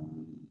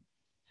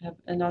have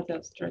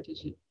another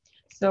strategy.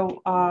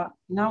 So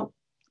now,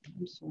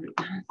 I'm sorry,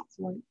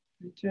 so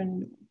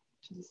returning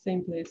to the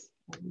same place.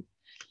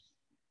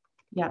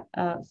 Yeah,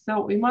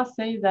 so we must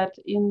say that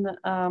in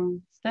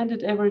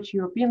standard average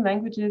European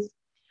languages,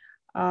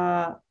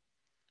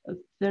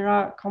 there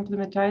are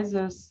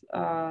complementizers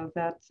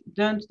that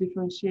don't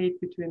differentiate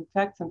between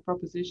facts and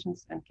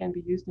propositions and can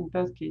be used in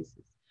both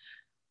cases,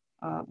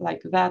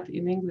 like that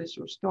in English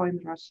or что in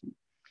Russian.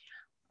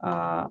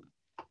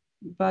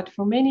 But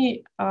for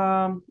many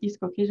East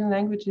Caucasian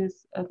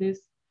languages,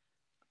 this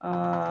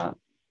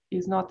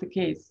is not the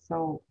case.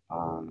 So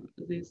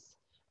this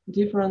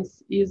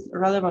difference is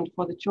relevant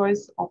for the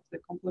choice of the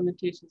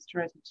complementation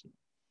strategy.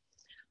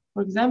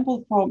 For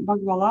example, for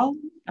Bagwalal,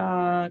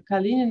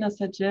 Kalinina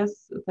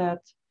suggests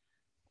that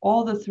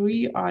all the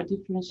three are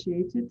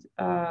differentiated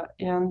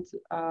and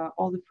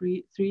all the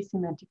three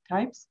semantic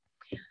types.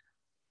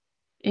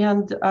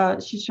 And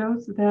she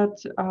shows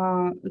that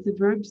the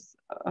verbs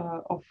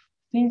of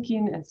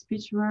thinking and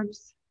speech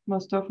verbs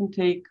most often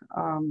take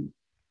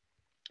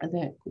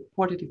the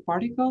quotative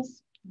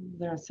particles.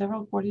 There are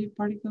several quotative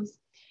particles.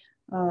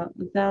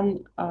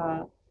 Then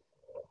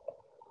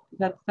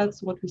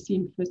that's what we see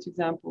in the first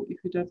example.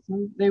 If you don't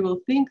move, they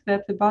will think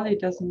that the ballet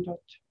does not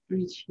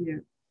reach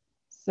here.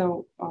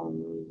 So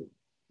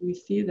we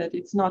see that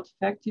it's not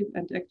effective,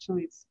 and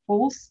actually it's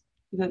false,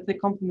 that the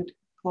complement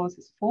clause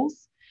is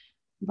false,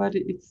 but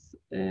it's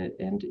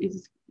and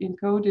is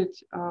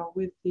encoded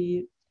with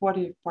the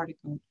quotative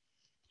particle.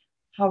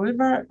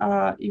 However,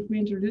 if we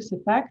introduce a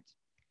fact,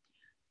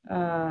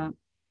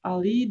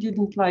 Ali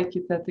didn't like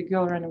it that the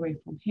girl ran away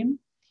from him,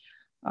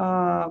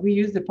 we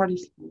use the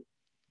participle.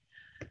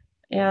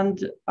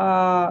 And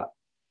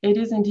it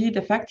is indeed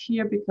a fact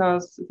here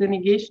because the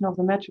negation of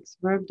the matrix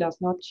verb does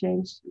not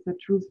change the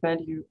truth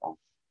value of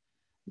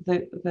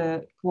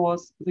the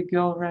clause, the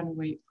girl ran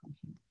away from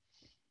him.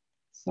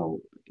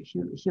 So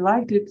he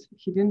liked it,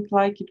 he didn't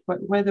like it,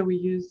 but whether we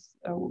use,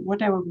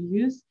 whatever we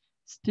use,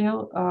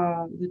 still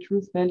the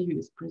truth value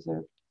is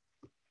preserved.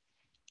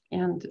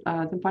 And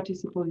the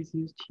participle is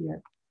used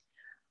here.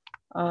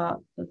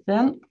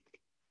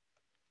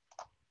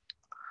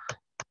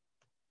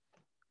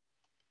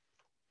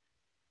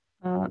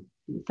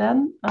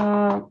 Then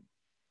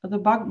the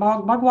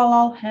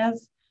Bagwalal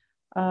has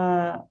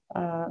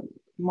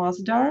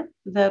Masdar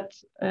that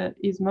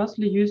is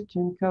mostly used to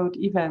encode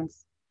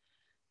events.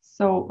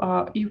 So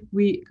if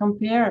we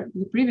compare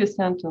the previous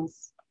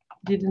sentence,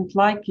 didn't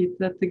like it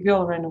that the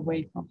girl ran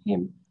away from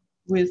him,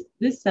 with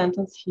this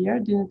sentence here,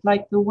 didn't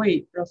like the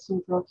way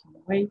Rasul brought him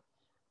away,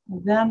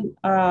 then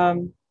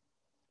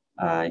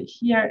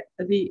here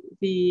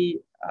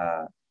the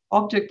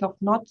object of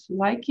not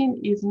liking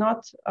is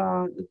not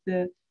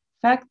the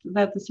fact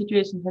that the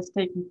situation has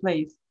taken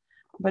place,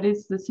 but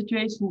it's the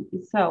situation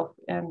itself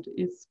and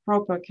its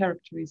proper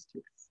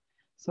characteristics.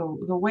 So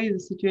the way the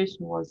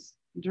situation was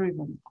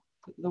driven,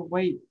 the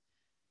way,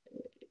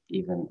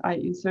 even I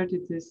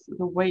inserted this,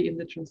 the way in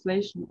the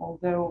translation,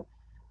 although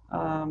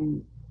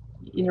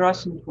in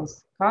Russian it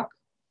was как,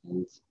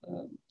 and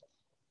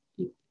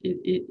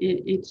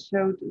it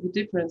showed the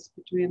difference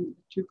between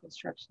the two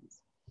constructions.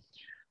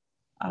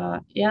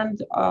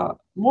 And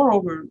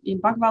moreover,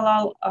 in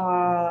Bagvalal,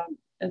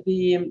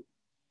 the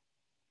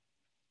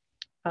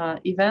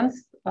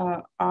events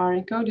are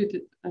encoded,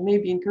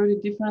 maybe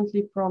encoded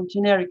differently from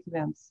generic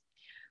events.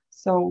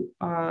 So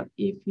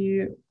if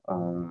you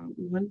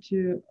want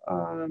to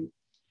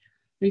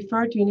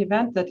refer to an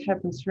event that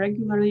happens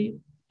regularly,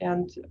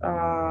 and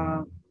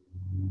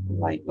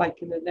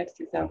like in the next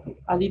example,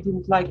 Ali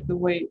didn't like the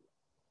way,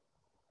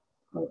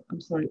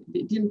 I'm sorry,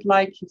 didn't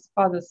like his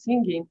father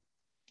singing.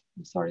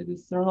 I'm sorry,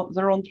 this is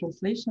the wrong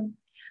translation.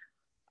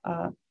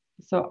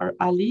 So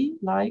Ali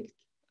liked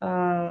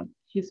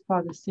his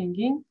father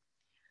singing,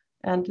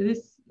 and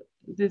this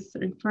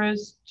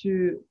refers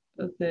to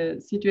the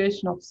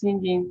situation of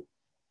singing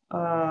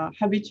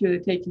habitually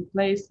taking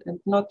place, and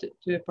not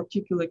to a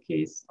particular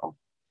case of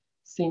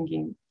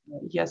singing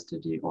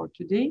yesterday or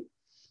today.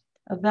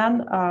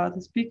 Then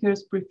the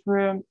speakers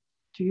prefer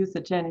to use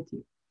the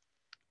genitive.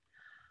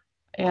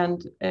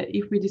 And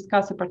if we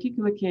discuss a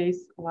particular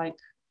case, like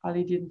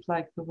Ali didn't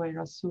like the way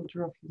Rasul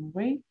drove him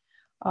away,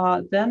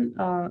 then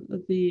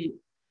the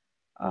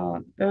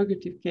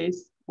ergative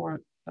case,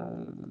 or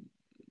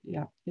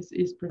yeah,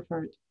 is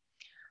preferred.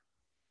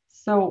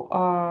 So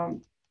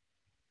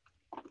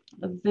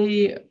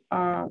the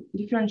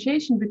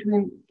differentiation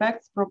between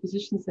facts,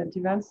 propositions, and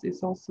events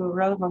is also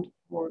relevant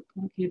for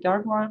concrete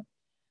dharma.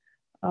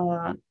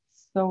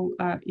 So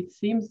it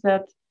seems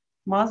that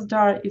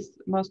Masdar is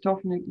most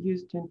often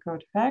used to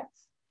encode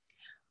facts,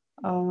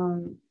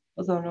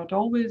 although not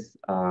always.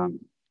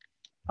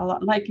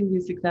 Like in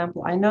this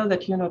example, I know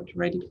that you're not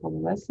ready for the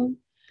lesson.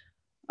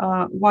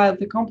 While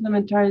the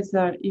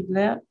complementarizer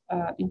Ivle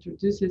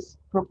introduces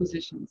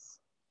propositions.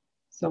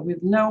 So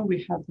with know,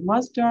 we have the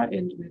Masdar,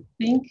 and with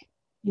think,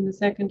 in the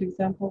second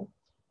example,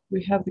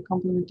 we have the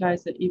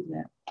complementarizer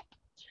Ivle.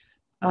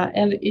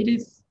 And it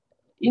is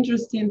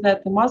interesting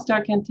that the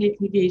Masdar can take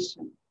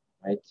negation,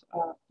 right?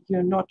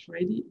 You're not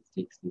ready, it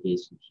takes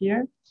negation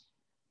here,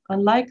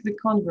 unlike the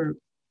converb.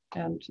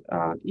 And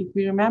if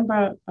we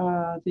remember,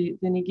 the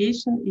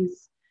negation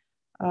is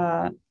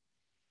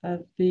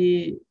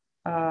the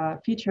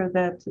feature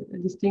that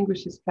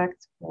distinguishes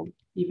facts from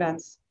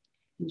events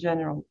in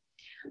general.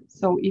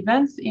 So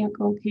events in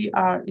Conki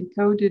are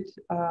encoded,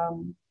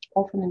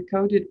 often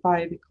encoded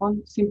by the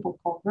simple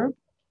converb,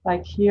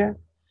 like here.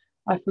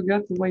 I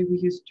forgot the way we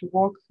used to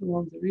walk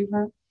along the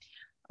river.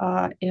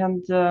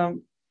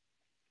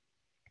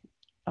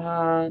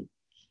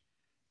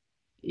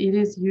 It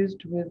is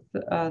used with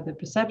the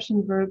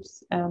perception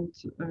verbs and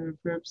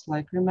verbs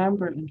like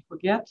remember and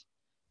forget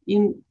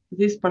in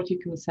this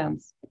particular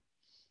sense.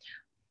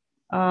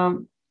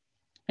 And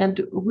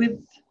with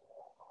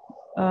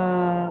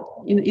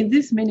in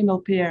this minimal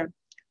pair,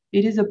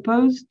 it is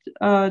opposed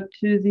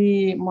to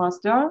the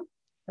Masdar,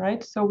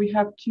 right? So we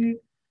have two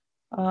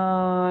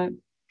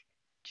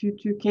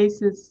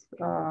cases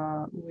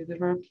with the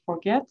verb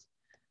forget.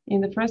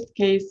 In the first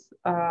case,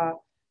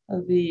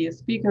 the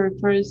speaker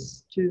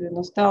refers to the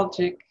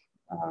nostalgic,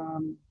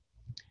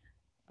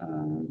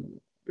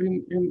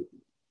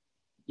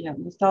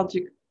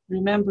 nostalgic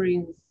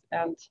rememberings,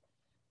 and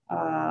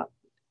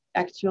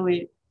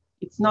actually,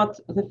 it's not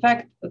the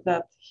fact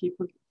that he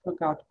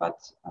forgot, but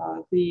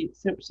the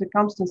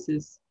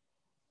circumstances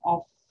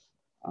of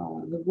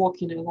the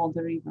walking along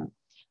the river.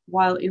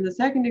 While in the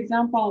second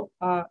example,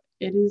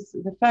 it is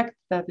the fact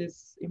that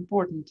is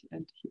important,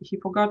 and he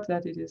forgot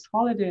that it is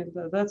holiday, and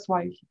that's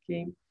why he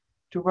came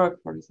to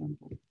work, for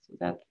example. So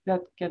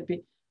that can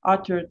be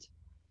uttered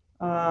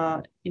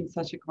in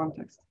such a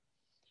context.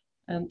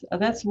 And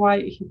that's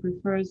why he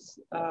prefers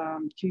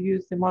to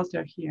use the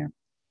Masdar here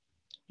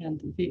and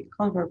the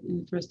converb in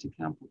the first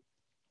example.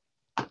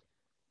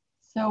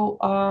 So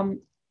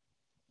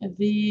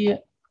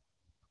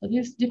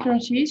this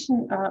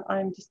differentiation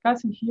I'm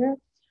discussing here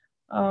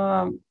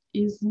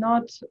is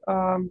not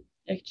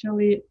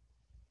actually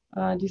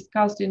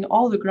discussed in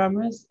all the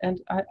grammars, and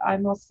I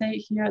must say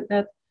here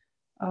that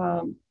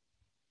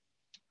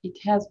it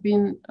has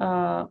been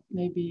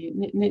maybe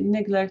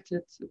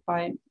neglected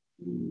by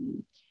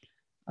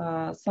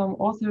some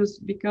authors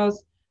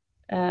because,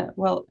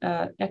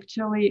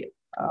 actually,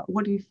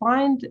 what we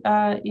find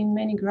in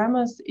many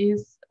grammars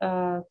is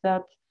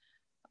that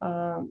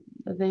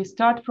they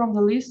start from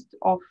the list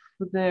of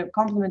the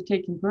complement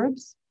taking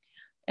verbs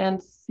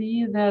and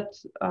see that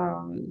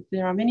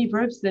there are many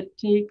verbs that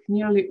take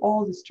nearly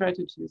all the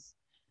strategies,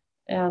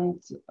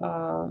 and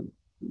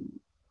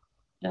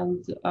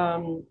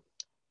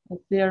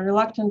they are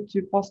reluctant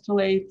to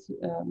postulate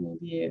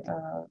maybe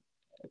a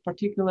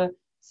particular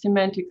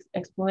semantic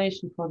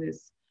explanation for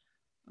this.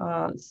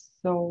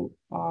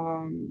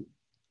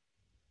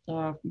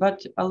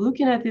 But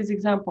looking at these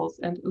examples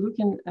and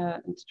looking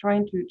and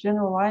trying to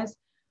generalize,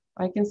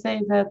 I can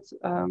say that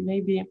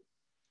maybe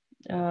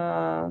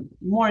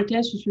more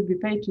attention should be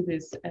paid to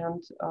this.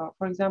 And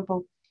for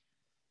example,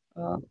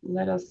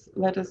 let us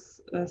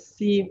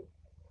see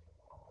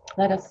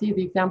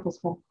the examples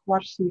from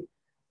Hwarshi.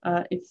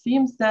 It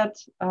seems that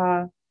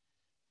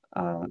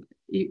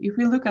if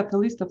we look at the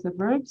list of the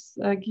verbs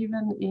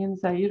given in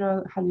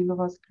Zaira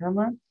Halilova's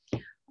grammar,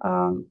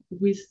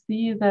 we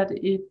see that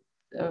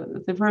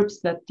the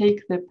verbs that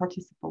take the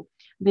participle,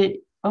 they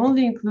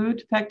only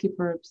include factive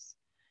verbs,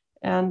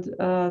 and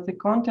the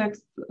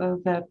context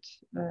that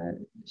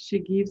she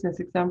gives as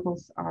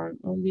examples are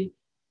only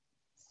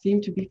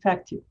seem to be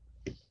factive.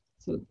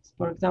 So,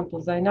 for example,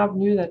 Zainab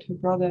knew that her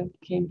brother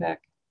came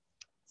back.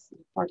 It's the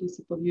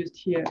participle used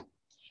here.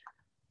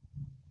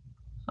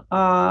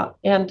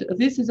 And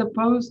this is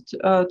opposed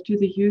to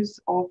the use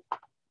of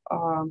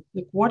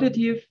the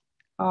quantitative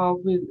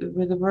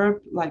with a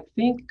verb like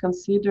think,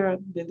 consider,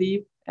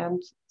 believe,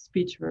 and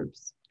speech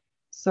verbs.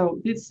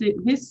 So this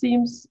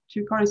seems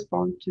to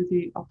correspond to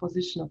the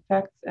opposition of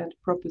facts and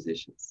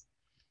propositions.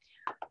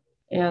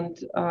 And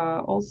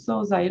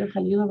also Zaira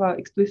Khalilova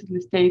explicitly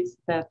states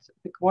that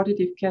the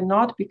quantitative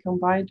cannot be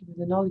combined with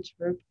the knowledge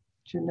verb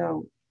to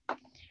know.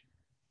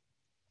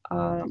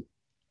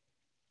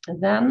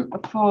 Then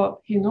for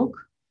Hinuk,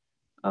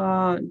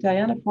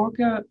 Diana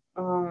Forker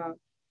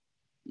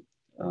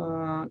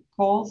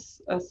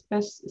calls a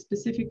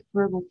specific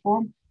verbal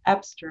form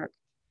abstract.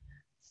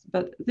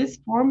 But this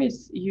form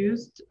is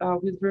used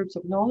with verbs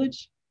of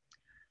knowledge,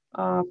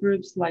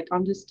 verbs like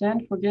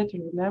understand, forget,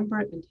 and remember,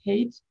 and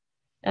hate,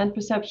 and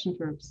perception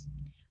verbs.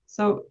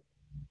 So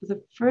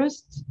the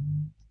first,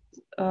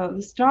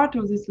 the start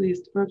of this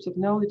list, verbs of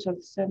knowledge,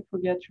 understand,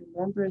 forget,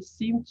 remember,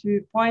 seem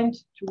to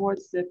point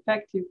towards the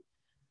effective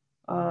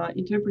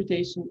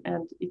interpretation,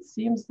 and it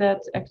seems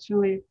that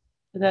actually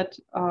that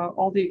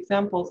all the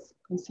examples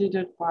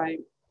considered by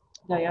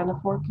Diana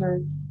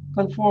Forker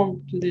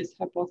conform to this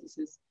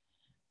hypothesis.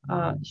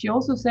 She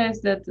also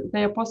says that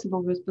they are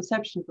possible with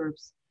perception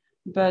verbs,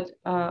 but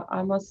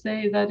I must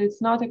say that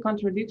it's not a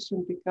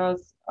contradiction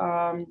because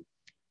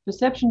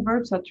perception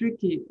verbs are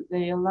tricky.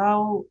 They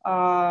allow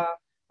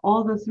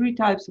all the three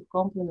types of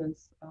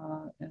complements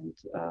and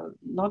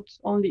not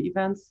only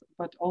events,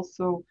 but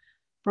also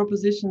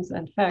propositions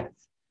and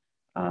facts.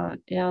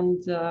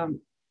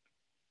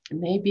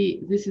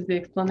 Maybe this is the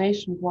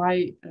explanation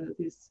why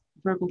this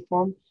verbal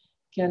form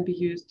can be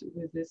used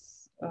with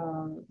this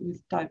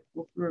type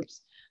of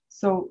verbs.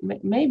 So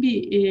maybe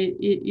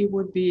it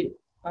would be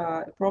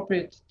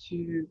appropriate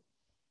to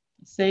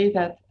say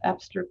that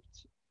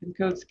abstract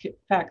encodes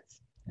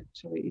facts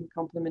actually in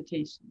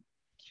complementation.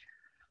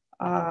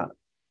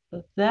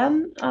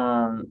 Then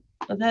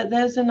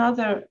there's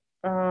another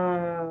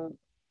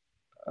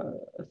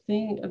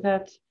thing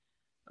that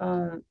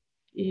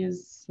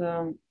is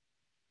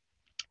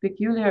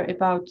peculiar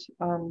about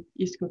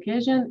East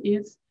Caucasian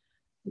is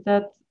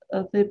that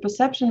the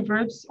perception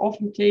verbs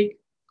often take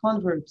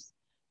converbs.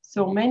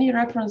 So many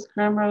reference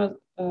grammar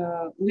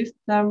list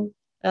them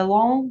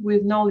along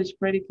with knowledge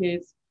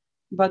predicates,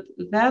 but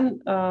then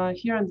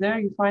here and there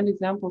you find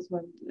examples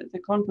when the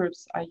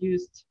converbs are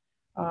used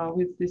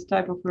with this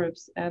type of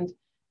verbs. And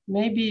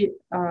maybe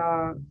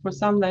for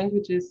some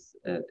languages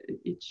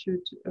it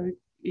should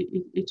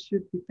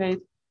be paid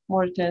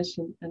more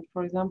attention. And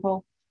for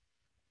example,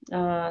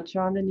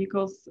 Joanna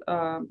Nichols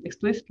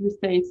explicitly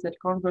states that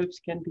converbs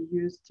can be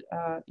used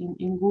in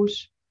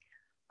English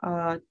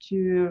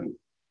to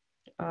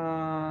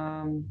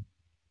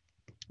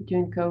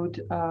encode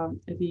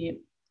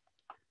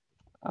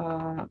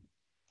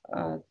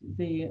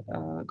the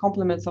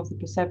complements of the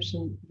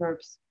perception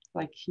verbs,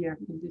 like here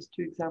in these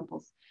two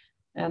examples.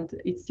 And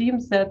it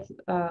seems that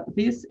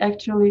this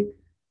actually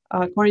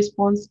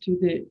corresponds to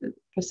the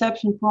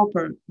perception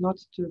proper, not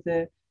to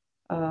the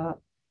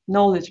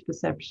knowledge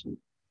perception,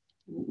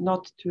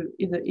 not to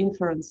the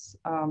inference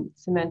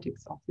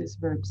semantics of these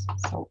verbs.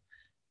 So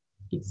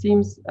it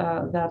seems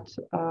that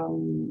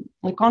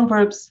the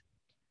converbs,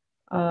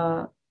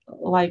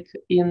 like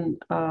in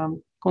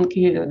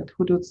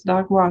Hudut's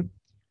Dagwa,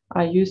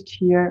 are used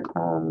here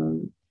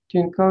to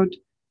encode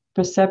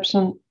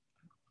perception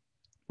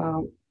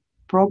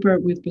proper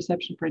with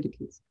perception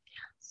predicates.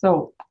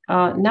 So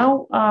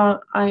now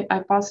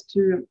I pass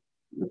to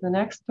the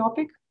next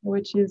topic,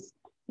 which is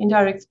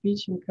indirect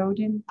speech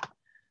encoding.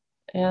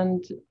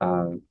 And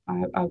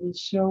I will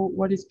show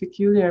what is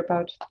peculiar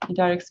about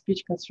indirect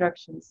speech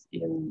constructions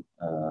in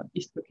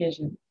East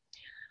Caucasian.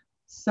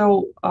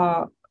 So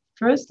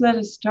first, let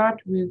us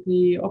start with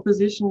the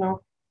opposition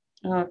of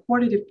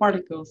quantitative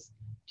particles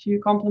to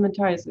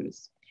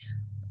complementizers.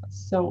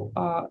 So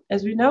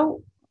as we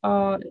know,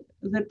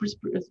 the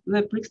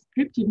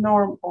prescriptive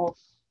norm of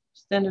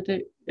standard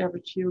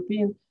average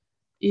European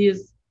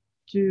is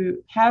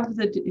to have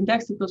the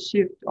indexical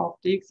shift of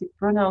deixic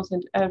pronouns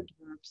and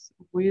adverbs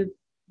with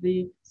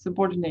the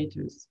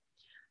subordinators.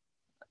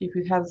 If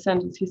we have a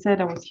sentence, he said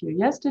I was here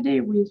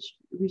yesterday, we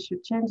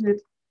should change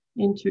it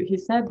into he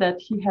said that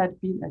he had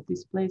been at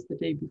this place the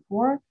day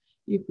before,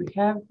 if we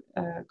have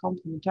a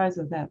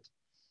complementizer that.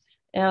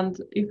 And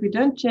if we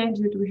don't change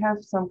it, we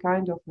have some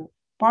kind of a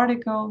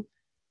particle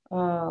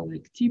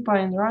like tipa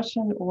in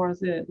Russian, or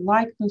the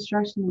like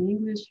construction in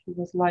English. It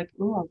was like,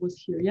 oh, I was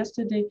here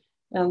yesterday,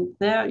 and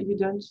there you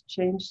don't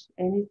change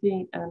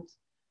anything, and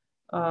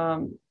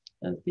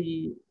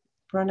the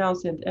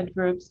pronouns and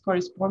adverbs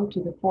correspond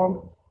to the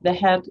form they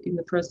had in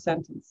the first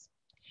sentence.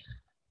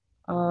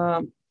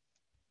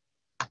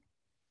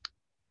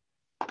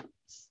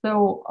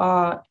 So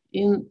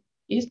in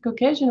East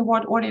Caucasian,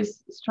 what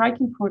is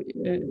striking for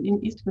in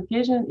East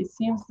Caucasian, it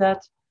seems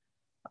that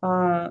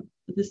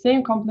the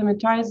same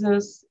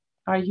complementizers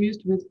are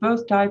used with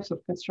both types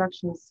of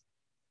constructions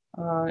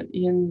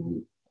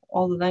in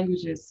all the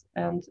languages,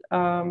 and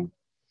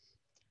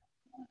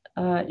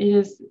it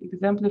is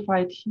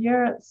exemplified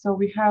here. So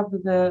we have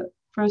the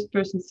first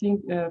person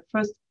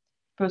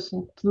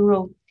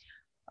plural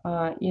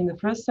in the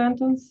first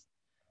sentence,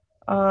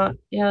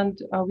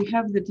 and we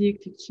have the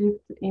deictic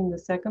shift in the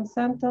second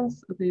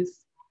sentence.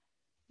 This,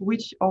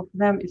 which of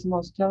them is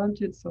most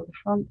talented? So the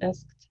Han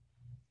asked,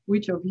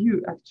 which of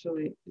you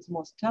actually is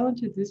most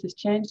talented? This is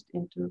changed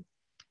into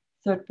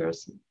third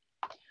person.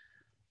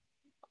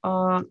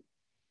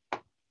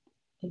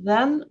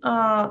 Then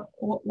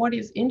what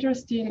is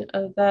interesting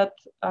that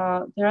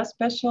there are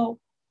special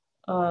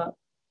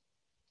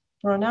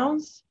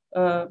pronouns.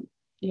 There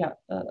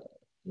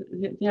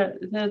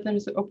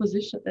is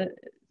opposition.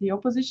 The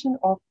opposition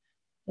of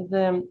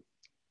the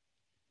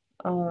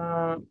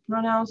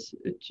pronouns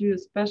to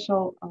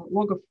special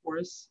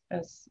logophores,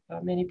 as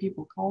many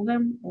people call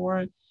them,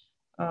 or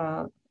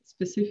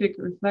specific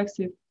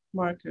reflexive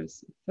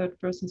markers, third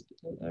person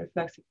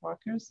reflexive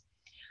markers,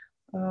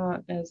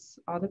 as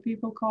other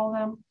people call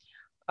them.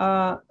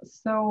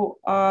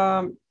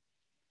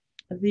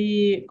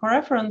 The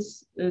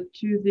coreference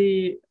to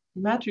the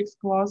matrix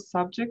clause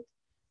subject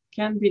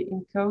can be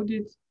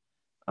encoded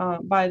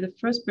by the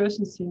first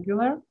person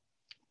singular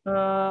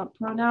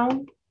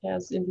pronoun,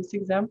 as in this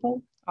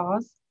example,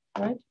 us,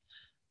 right?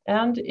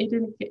 And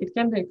it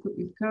can be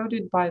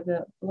encoded by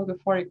the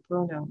logophoric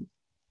pronoun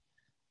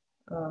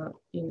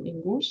in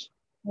English,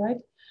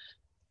 right?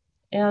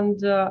 And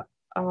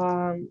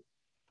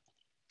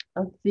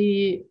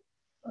the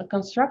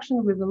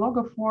construction with the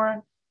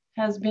logophore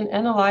has been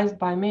analyzed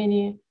by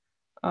many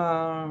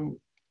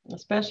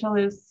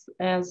specialists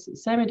as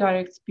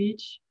semi-direct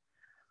speech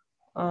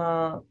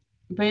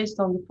based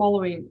on the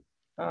following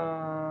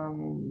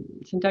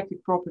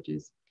syntactic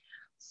properties.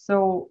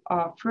 So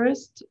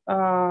first,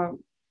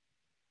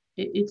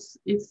 it's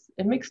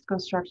a mixed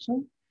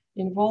construction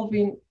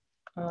involving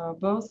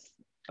both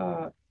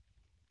a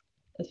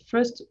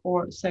first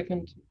or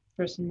second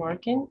person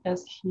marking,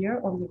 as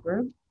here on the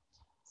verb.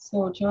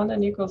 So Joanna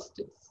Nichols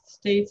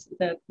states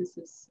that this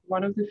is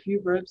one of the few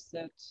verbs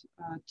that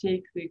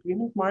take the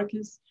agreement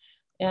markers,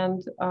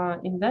 and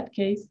in that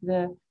case,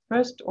 the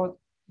first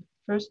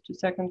to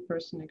second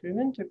person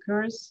agreement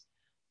occurs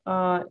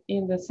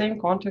in the same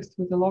context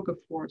with the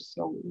logophore.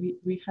 So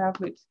we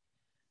have it.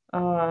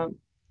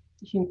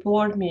 He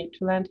implored me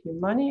to lend him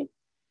money.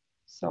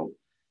 So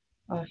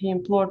he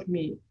implored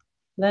me,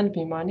 lend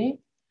me money,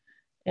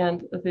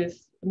 and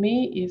this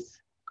me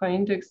is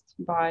co-indexed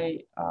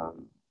by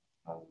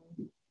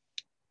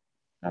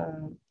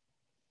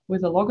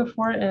with the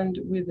logophore and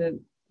with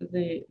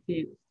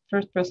the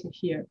first person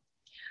here.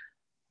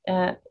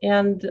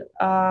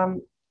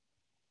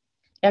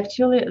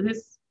 Actually,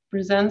 this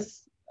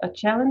presents a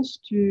challenge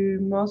to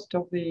most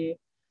of the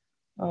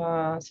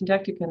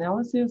syntactic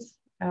analysis,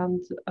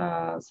 and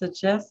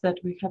suggests that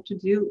we have to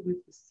deal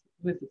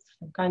with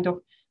some kind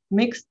of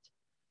mixed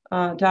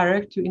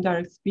direct to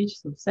indirect speech,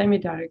 so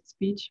semi-direct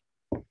speech.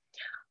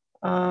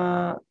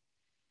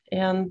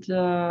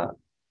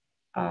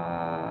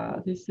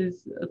 This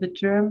is the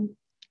term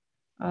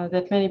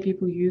that many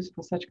people use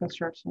for such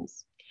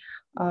constructions.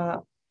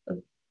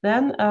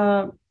 Then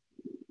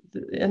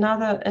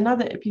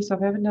another piece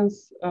of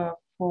evidence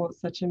for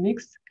such a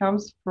mix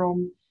comes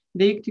from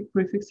deictic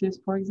prefixes.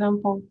 For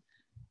example,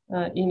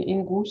 in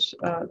English,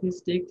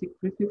 this deictic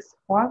prefix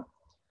 "hua"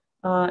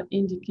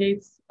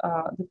 indicates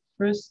the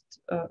first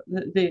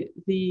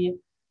the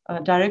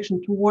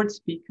direction toward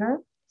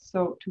speaker,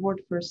 so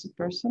toward first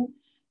person,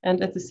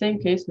 and at the same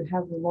case we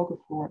have the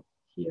logophore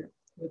here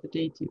with the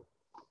dative,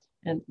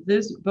 and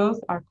this both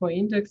are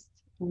co-indexed,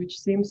 which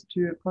seems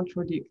to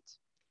contradict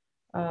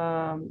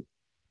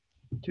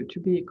to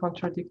be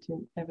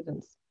contradicting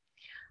evidence.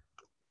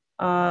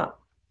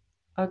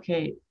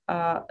 Okay,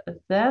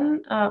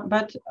 then,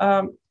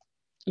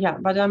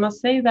 but I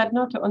must say that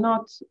not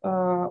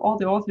all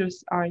the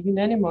authors are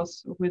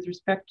unanimous with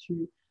respect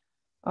to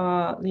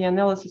the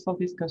analysis of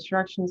these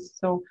constructions.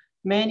 So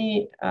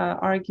many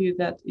argue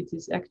that it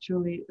is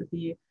actually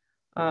the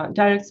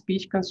direct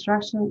speech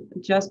construction.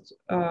 Just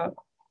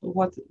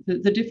what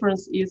the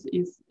difference is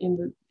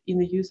in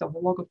the use of the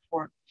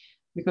logophore,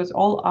 because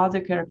all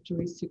other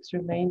characteristics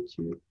remain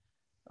to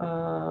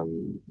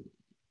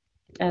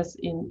as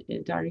in a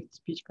direct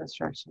speech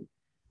construction.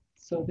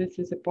 So this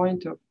is a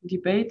point of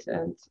debate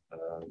and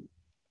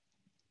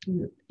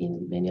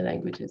in many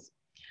languages.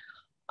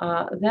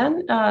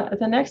 Then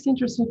the next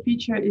interesting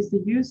feature is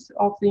the use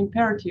of the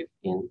imperative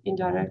in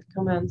indirect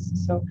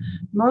commands. So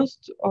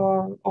most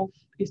of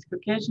East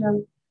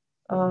Caucasian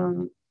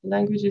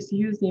languages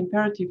use the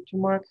imperative to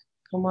mark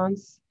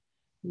commands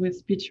with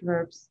speech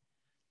verbs.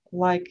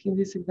 Like in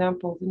this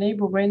example, the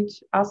neighbor went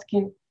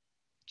asking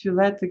to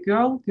let the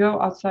girl go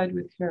outside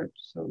with her.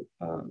 So,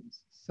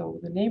 so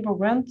the neighbor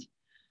went,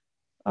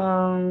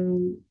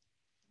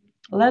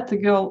 let the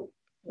girl,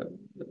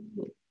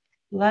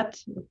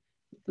 let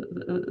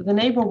the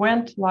neighbor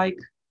went like,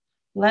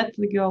 let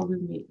the girl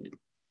with me,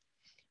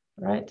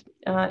 right?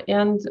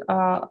 And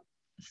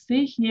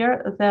see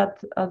here that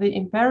the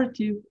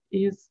imperative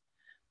is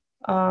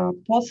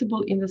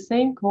possible in the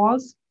same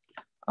clause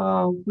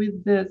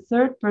with the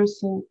third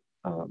person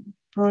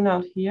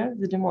pronoun here,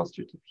 the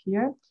demonstrative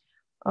here,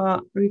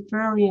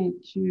 referring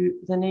to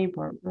the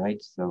neighbor,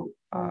 right? So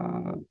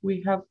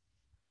we have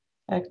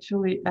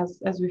actually,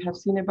 as we have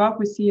seen above,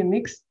 we see a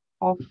mix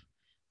of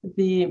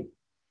the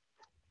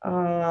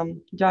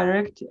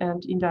direct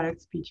and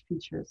indirect speech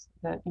features,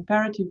 the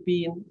imperative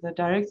being the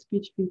direct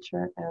speech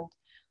feature and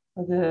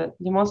the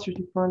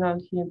demonstrative pronoun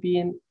here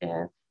being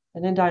an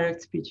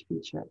indirect speech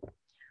feature.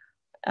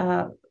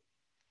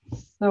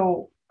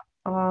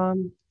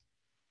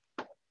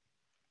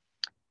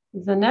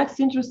 The next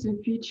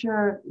interesting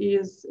feature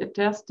is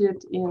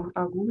tested in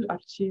Agul,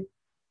 Archi,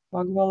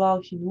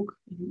 Bagwalal, Hinuk,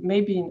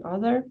 maybe in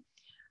other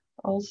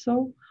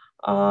also.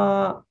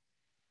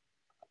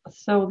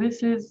 So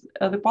this is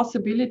the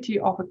possibility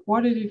of a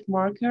quantitative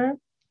marker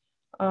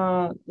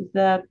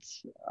that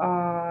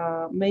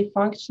may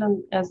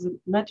function as a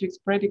matrix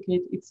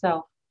predicate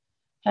itself,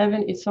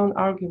 having its own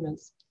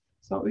arguments.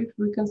 So if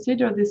we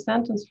consider this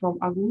sentence from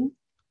Agul,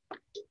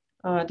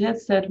 Dad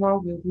said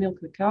one will milk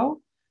the cow.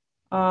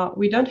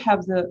 We don't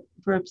have the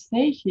verb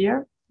say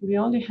here. We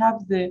only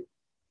have the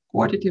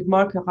quantitative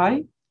marker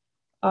I,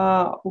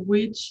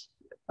 which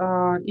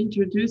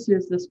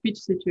introduces the speech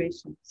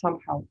situation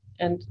somehow.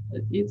 And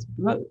it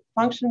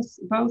functions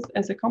both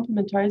as a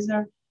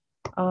complementizer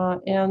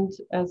and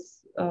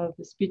as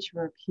the speech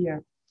verb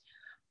here.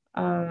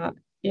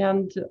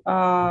 And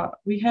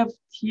we have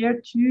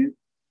here two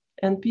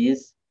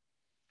NPs,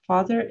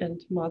 father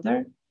and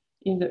mother,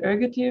 in the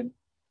ergative,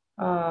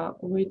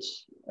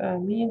 which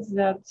means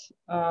that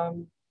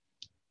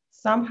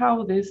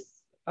somehow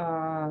this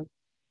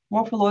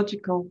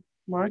morphological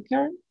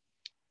marker,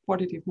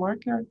 quantitative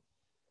marker,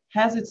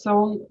 has its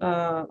own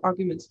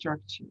argument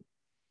structure,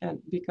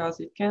 and because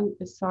it can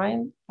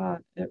assign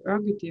an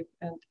ergative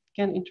and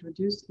can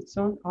introduce its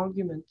own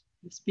argument,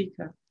 the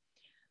speaker,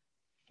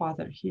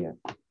 father here.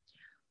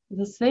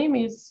 The same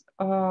is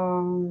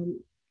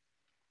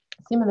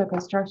similar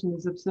construction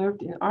is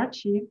observed in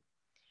Archi,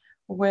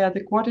 where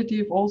the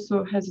quantitative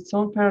also has its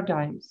own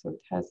paradigm. So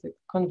it has a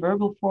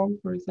converbal form,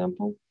 for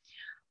example,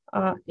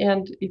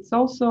 and it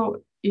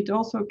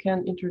also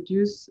can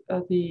introduce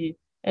the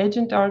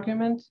agent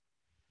argument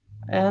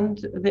and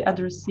the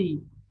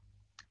addressee.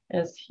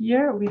 As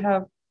here we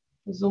have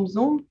Zum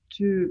Zum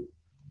to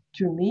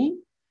me.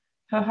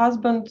 Her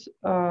husband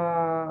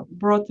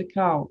brought the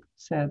cow,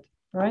 said,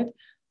 right?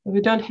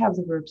 We don't have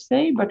the verb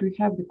say, but we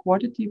have the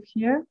quantitative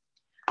here,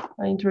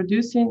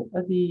 introducing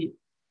the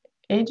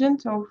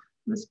agent of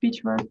the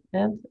speech verb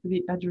and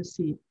the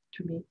addressee,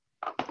 to me.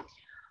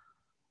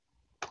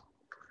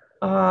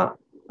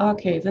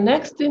 Okay, the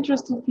next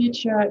interesting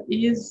feature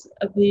is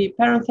the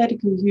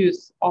parenthetical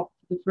use of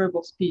the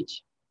verbal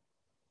speech.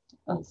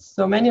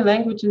 So many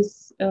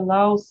languages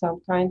allow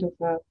some kind of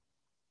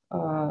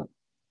a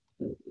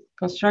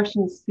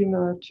construction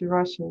similar to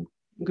Russian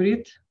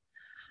grid,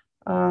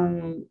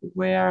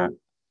 where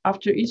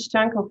after each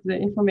chunk of the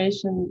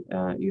information,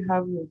 you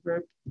have the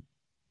verb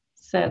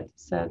said,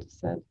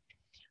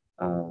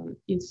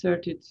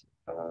 inserted.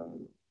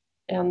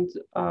 And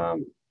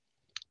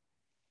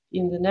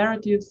in the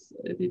narratives,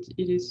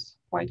 it is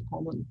quite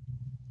common.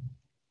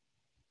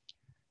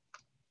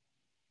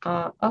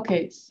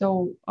 Okay,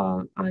 so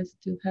I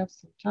still have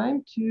some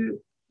time to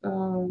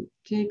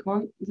take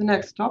on the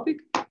next topic.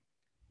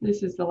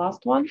 This is the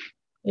last one.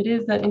 It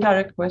is the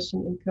indirect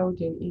question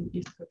encoding in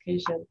East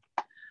Caucasian.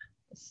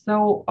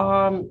 So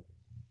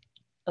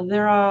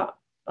there are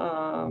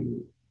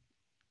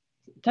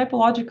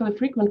typologically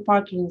frequent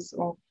patterns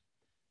of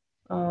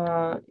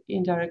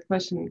indirect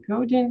question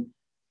encoding,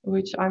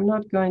 which I'm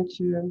not going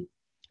to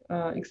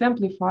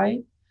exemplify.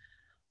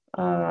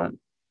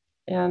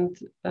 And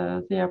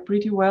they are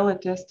pretty well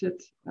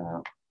attested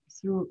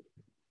through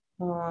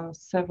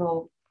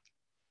several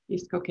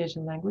East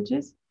Caucasian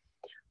languages.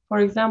 For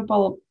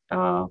example,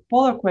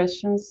 polar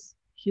questions,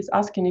 he's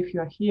asking if you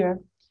are here,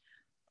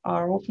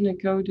 are often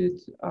encoded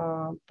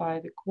by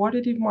the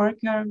quantitative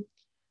marker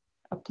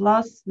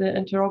plus the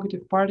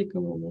interrogative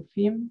particle or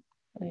morpheme.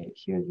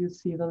 Here you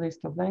see the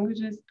list of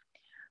languages.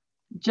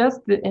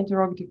 Just the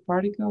interrogative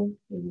particle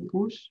in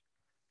English.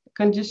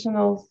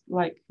 Conditionals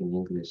like in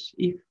English,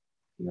 if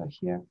you are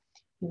here,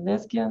 in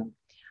Lesbian.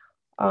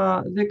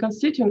 The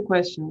constituent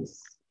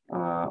questions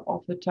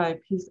of the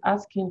type, he's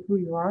asking who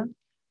you are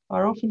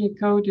are often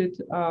encoded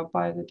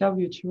by the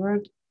WH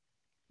word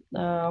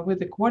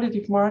with a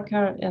quantitative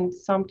marker, and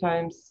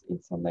sometimes in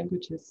some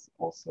languages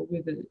also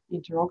with an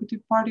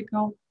interrogative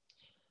particle.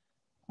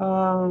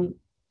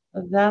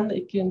 Then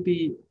it can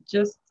be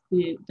just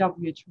the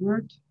WH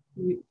word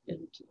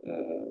and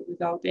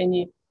without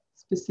any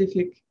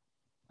specific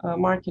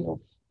marking of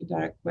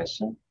indirect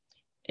question,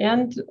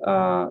 and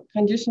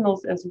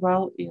conditionals as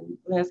well in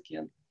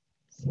Lesgian.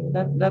 So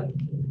that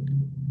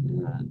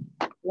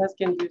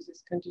Lesgian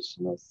uses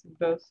conditionals in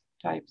both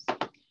types.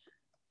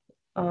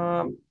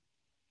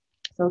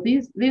 So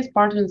these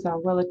patterns are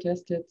well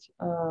attested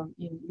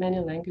in many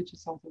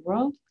languages of the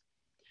world.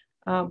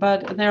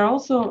 But there are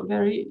also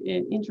very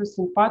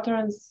interesting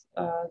patterns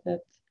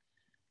that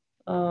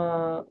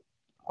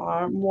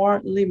are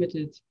more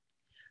limited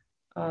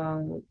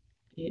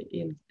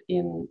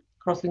in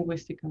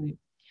cross-linguistically.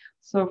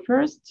 So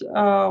first,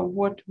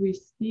 what we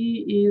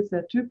see is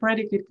that two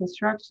predicate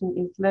construction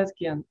is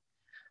Lesgian.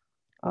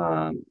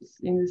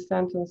 In this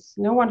sentence,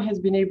 no one has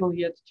been able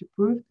yet to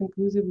prove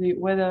conclusively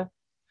whether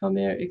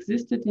Homer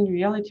existed in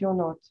reality or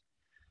not.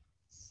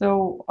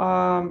 So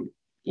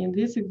in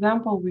this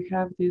example, we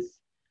have this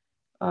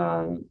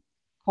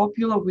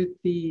copula with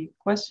the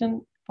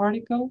question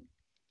particle.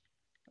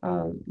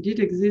 Did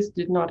exist,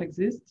 did not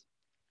exist,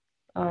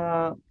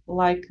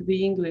 like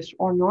the English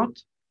or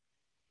not,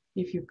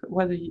 if you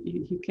whether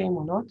he came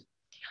or not,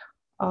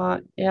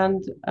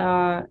 and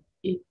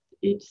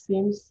it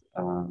seems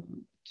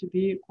to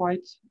be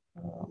quite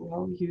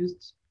well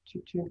used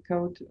to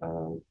encode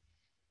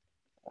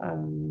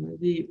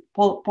the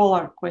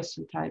polar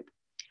question type.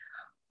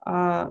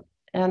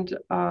 And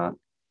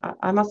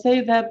I must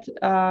say that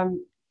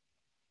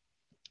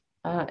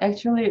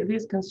actually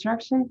this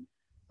construction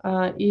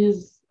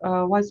is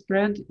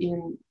widespread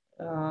in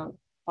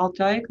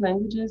Altaic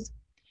languages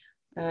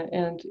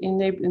and in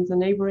the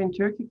neighboring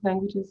Turkic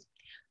languages.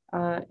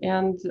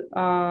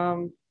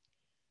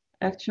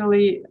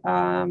 Actually,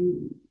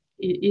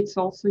 it's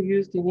also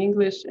used in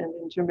English and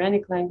in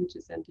Germanic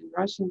languages and in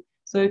Russian.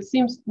 So it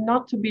seems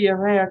not to be a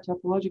rare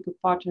topological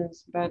pattern,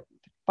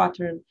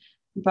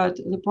 but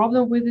the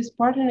problem with this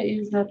pattern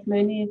is that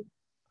many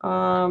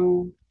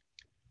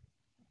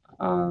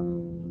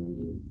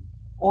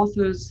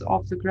authors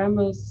of the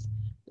grammars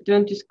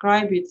don't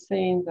describe it,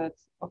 saying that,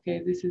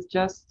 okay, this is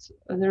just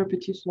the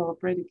repetition of a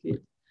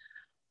predicate,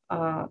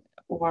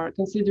 or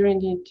considering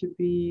it to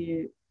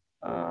be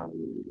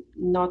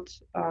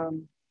not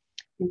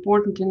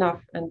important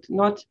enough and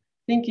not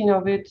thinking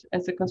of it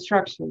as a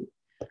construction.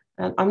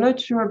 And I'm not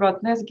sure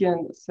about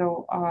Lesgian,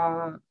 so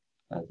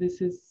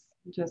this is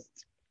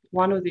just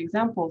one of the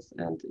examples,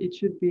 and it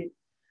should be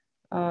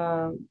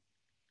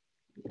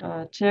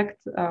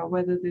checked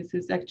whether this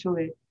is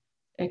actually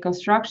a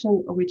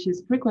construction which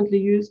is frequently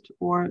used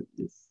or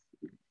is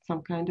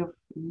some kind of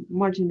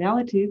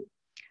marginality.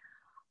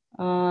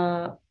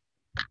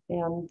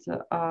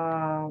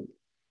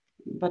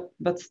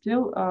 But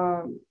still,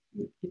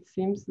 it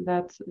seems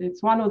that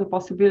it's one of the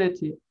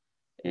possibility,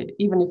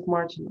 even if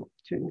marginal,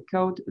 to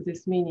encode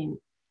this meaning.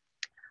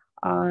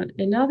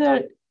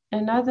 Another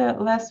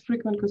less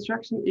frequent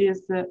construction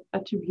is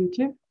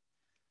attributive,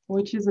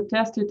 which is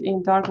attested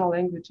in Dargwa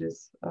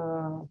languages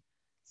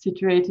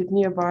situated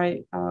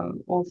nearby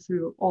all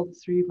the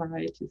three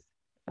varieties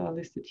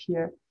listed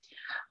here.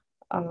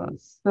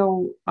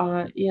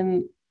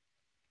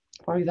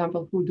 For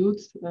example,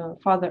 Hudud's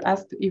father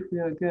asked if we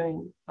are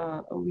going.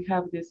 We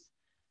have this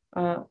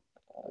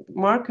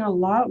marker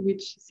la,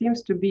 which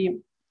seems to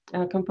be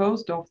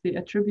composed of the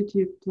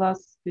attributive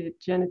plus the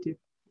genitive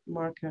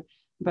marker.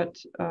 But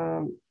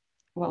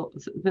well,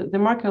 the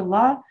marker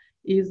la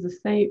is the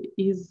same,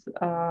 is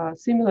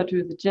similar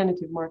to the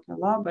genitive marker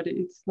la, but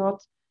it's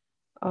not.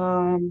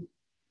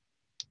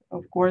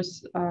 Of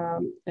course,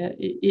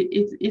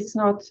 it's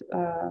not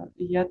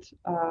yet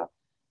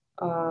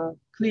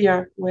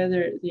clear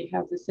whether they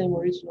have the same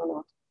origin or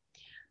not.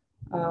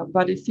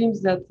 But it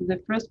seems that the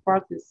first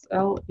part is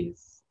L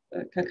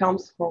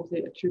comes from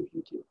the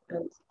attributive,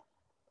 and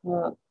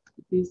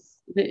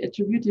the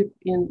attributive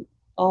in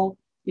L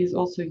is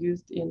also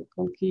used in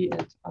Konki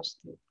and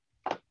Ashti.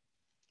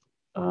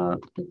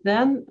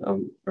 Then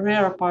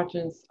rarer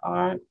patterns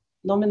are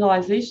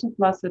nominalization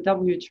plus a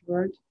WH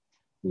word,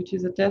 which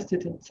is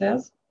attested in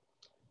says.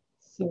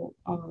 So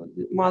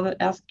the mother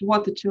asked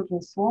what the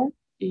children saw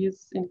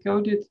is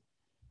encoded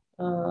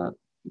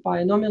by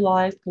a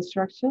nominalized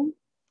construction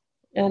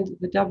and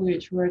the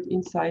WH word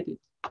inside it.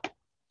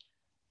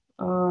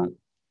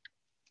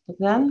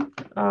 Then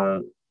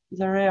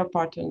the rare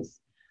patterns.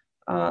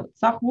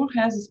 Sahur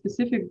has a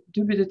specific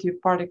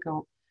dubitative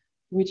particle,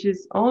 which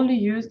is only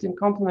used in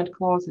complement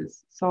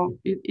clauses. So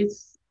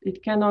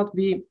it cannot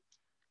be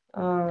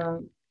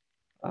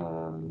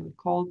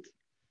called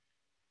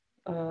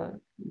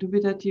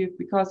dubitative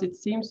because it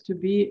seems to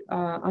be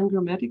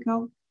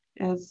ungrammatical,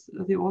 as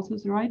the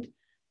authors write.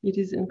 It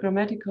is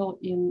ungrammatical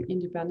in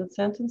independent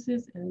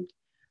sentences, and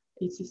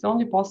it is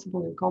only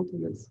possible in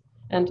complements,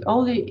 and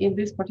only in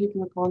this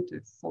particular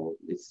context. So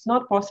it's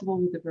not possible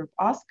with the verb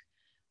ask,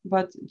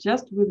 but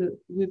just with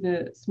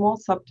a small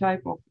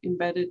subtype of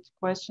embedded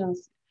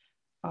questions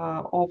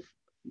of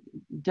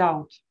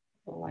doubt,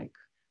 like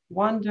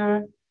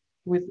wonder,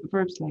 with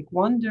verbs like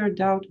wonder,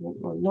 doubt,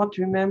 or not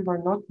remember,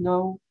 not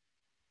know,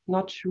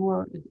 not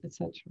sure,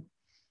 etc.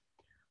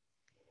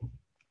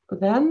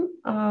 Then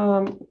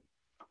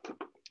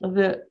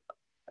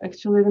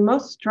actually the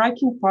most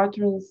striking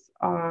patterns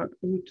are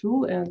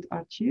Rutul and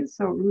Archie.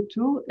 So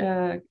Rutul,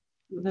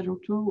 the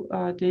Rutul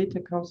data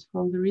comes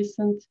from the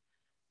recent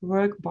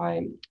work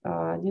by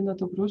Nina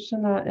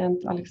Dobrushina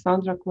and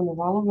Alexandra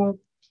Konovalova,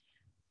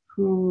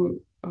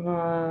 who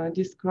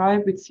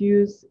describe its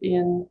use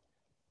in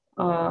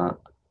the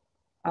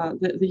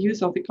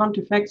use of the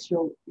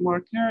counterfactual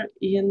marker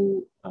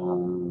in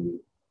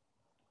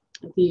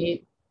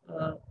the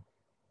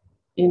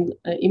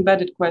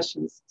embedded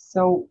questions.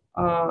 So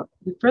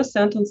the first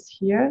sentence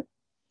here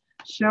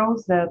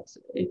shows that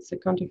it's a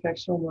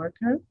counterfactual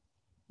marker.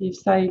 If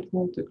Said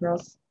moved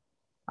across,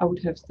 I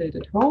would have stayed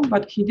at home,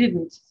 but he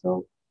didn't,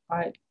 so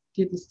I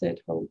didn't stay at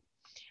home.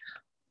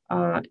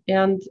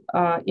 And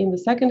in the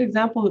second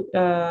example,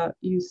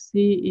 you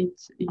see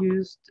it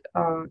used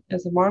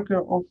as a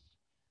marker of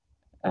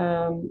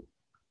an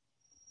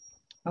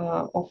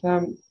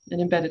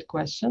embedded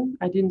question.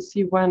 I didn't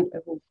see when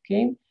a wolf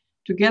came.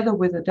 Together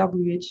with a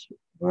WH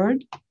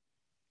word,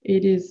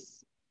 it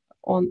is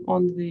on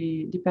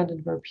the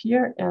dependent verb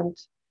here and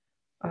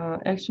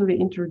actually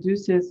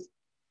introduces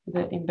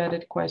the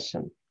embedded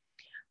question.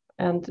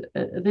 And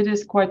that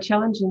is quite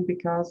challenging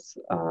because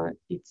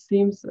it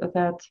seems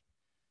that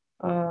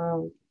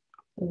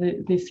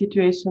the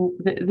situation,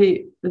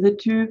 the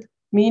two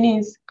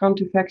meanings,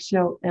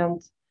 counterfactual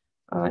and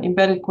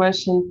embedded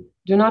question,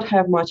 do not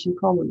have much in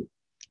common,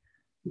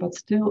 but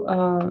still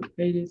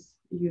it is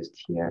used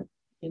here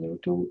in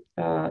Urdu,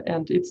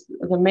 and it's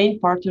the main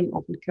pattern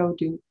of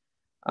encoding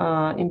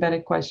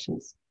embedded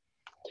questions.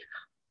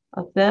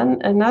 Then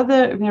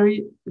another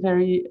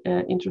very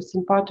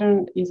interesting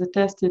pattern is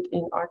attested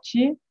in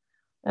Archie,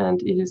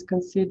 and it is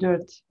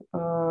considered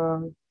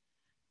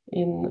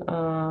in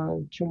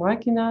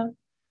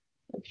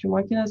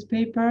Chumakina's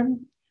paper,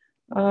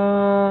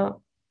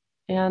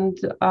 and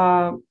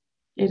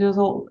it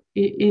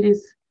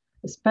is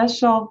a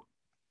special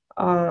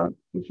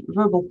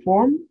verbal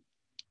form,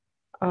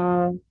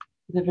 the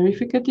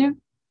verificative,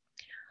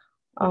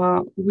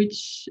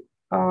 which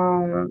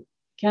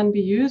can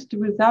be used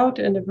without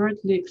an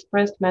overtly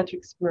expressed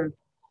matrix verb.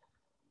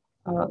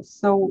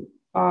 So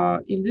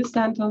in this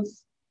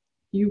sentence,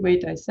 you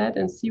wait, I said,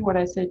 and see what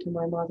I say to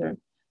my mother.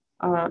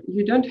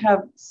 You don't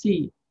have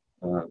see.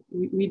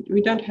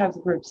 We don't have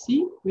the verb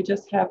see. We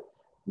just have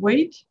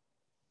wait.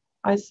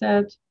 I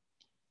said,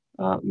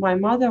 my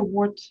mother,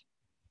 what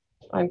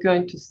I'm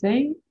going to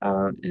say,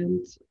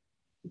 and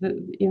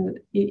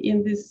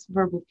in this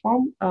verbal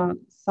form,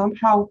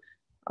 somehow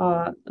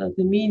the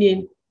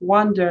meaning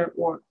wonder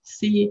or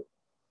see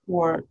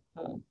or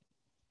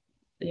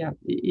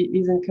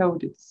is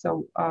encoded.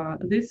 So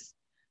this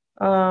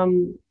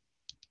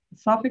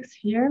suffix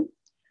here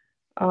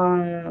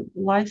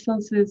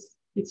licenses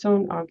its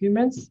own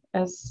arguments,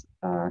 as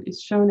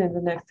is shown in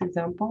the next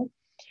example,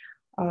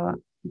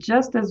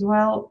 just as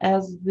well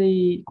as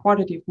the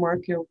quantitative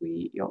marker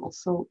we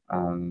also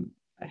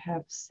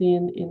have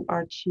seen in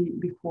Archie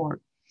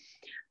before.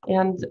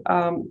 And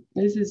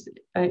this is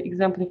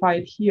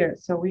exemplified here.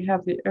 So we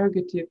have the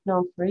ergative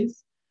noun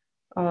phrase,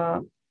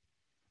 the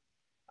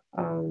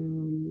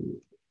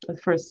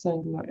first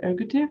singular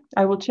ergative.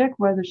 I will check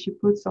whether she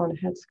puts on a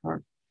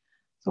headscarf.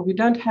 So we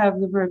don't have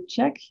the verb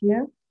check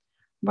here,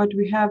 but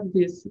we have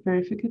this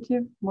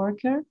verificative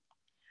marker,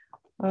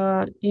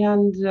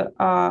 and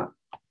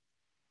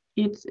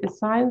it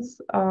assigns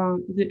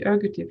the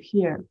ergative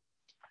here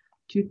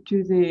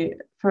to the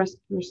first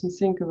person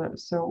singular,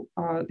 so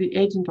the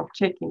agent of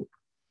checking.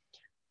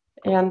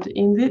 And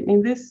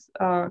in this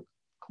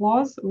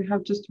clause, we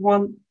have just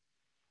one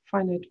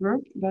finite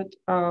verb, but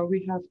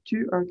we have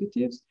two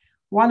ergatives.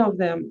 One of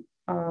them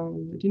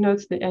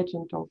denotes the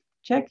agent of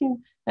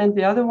checking, and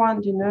the other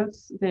one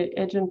denotes the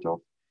agent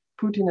of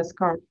putting a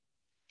scarf,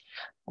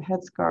 a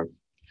headscarf.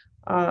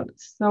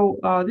 So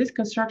this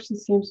construction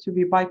seems to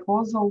be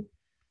bicausal,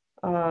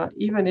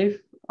 even if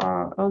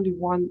only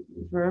one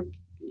verb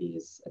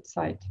is at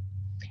site.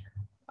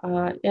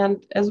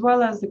 And as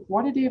well as the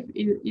quantitative,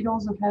 it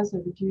also has a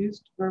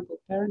reduced verbal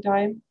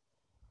paradigm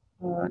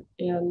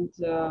and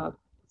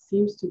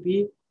seems to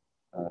be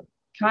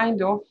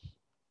kind of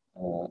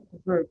a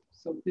verb.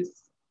 So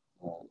this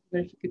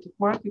verificative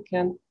marker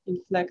can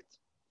inflect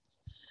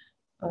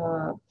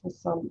for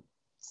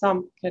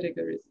some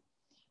categories.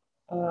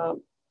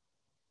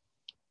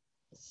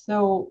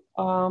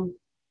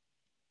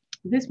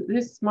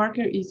 This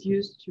marker is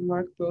used to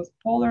mark both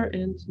polar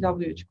and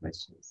WH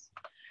questions.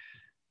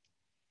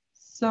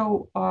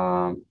 So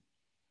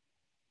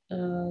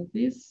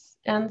this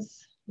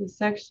ends the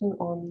section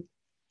on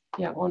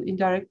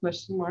indirect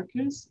question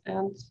markers,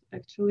 and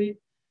actually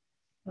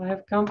I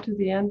have come to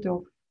the end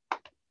of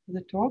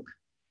the talk,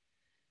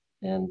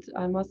 and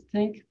I must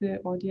thank the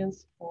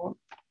audience for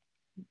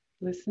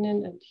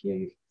listening, and here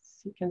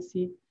you can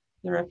see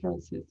the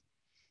references.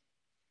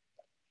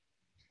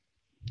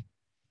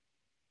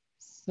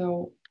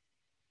 So,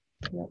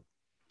 yeah,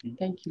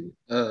 thank you.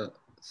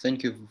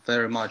 Thank you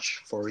very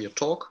much for your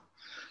talk.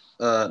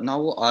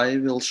 Now I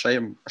will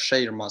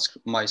share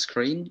my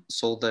screen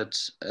so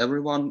that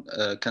everyone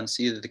can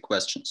see the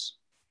questions.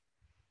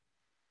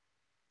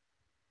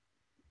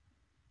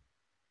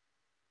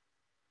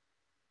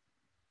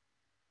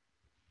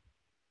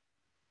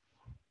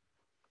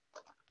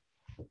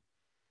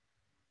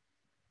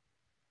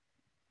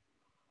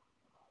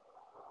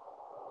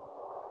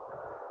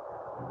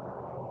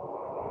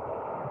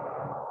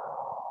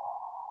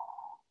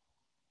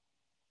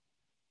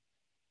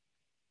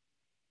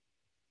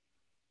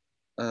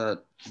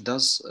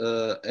 Does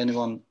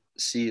anyone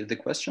see the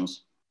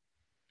questions?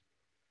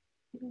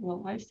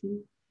 Well, I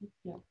see.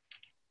 Yeah.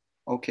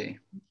 Okay.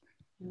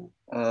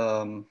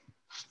 Yeah.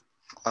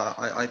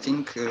 I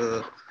think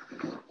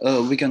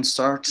we can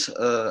start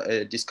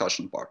a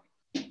discussion part.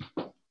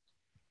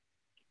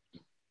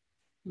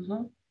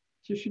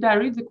 So should I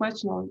read the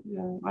question, or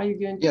are you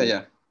going to?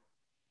 Yeah.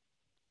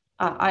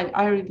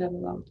 I read them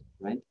aloud,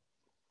 right?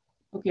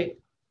 Okay.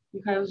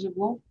 Mikhail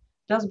Zhiblov.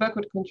 Does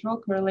backward control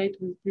correlate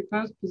with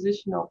preposed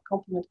position of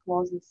complement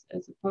clauses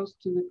as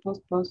opposed to the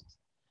postposed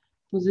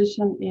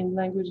position in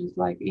languages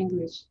like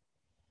English?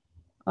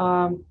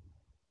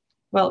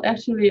 Well,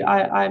 actually,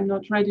 I'm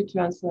not ready to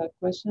answer that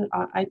question.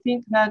 I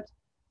think that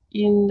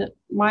in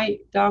my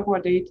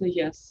Dagwa data,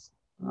 yes,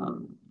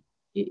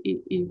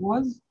 it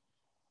was,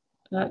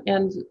 but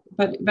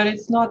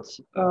it's not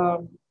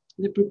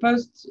the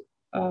proposed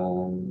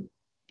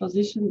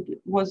position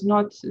was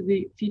not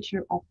the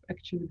feature of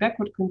actually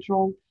backward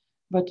control,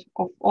 but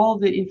of all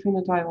the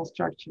infinitival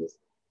structures.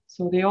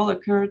 So they all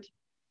occurred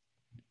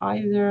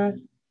either,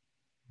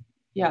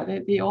 yeah,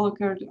 they all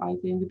occurred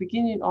either in the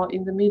beginning or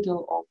in the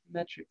middle of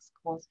matrix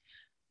clause.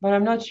 But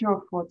I'm not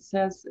sure what it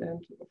says,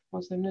 and of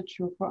course I'm not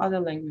sure for other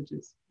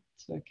languages,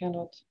 so I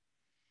cannot.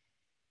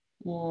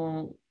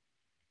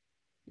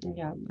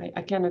 Yeah,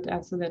 I cannot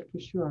answer that for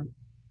sure.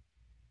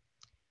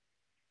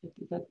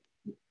 That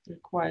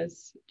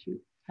requires to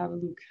have a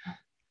look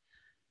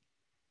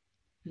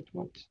at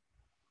what,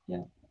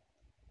 yeah.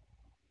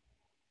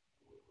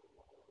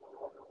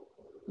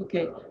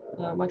 Okay,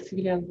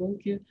 Maximilian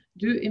Bonke.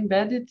 Do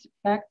embedded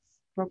facts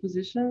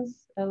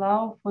propositions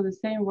allow for the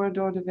same word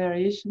order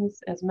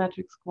variations as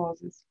matrix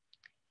clauses?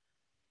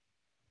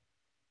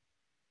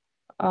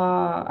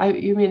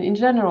 You mean in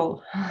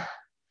general?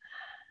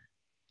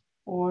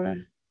 Or,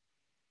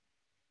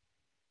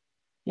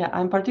 yeah,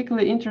 I'm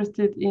particularly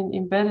interested in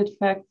embedded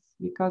facts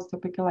because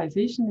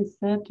topicalization is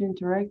said to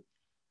interact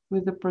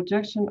with the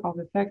projection of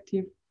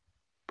effective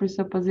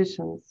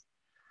presuppositions.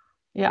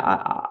 Yeah,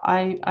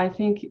 I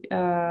think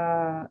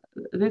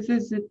this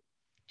is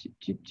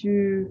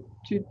too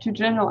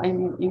general. I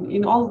mean,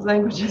 in all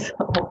languages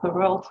of the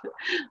world,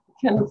 I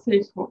cannot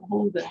say for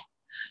all of them,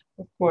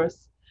 of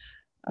course,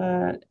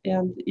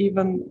 and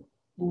even.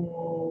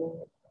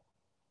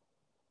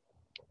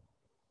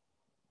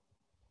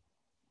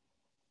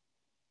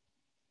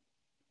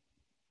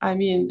 I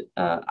mean,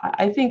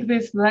 I think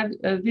this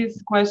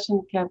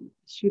question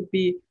should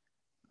be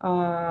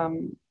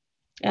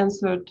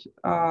answered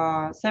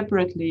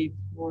separately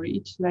for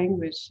each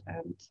language,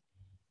 and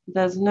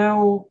there's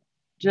no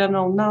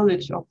general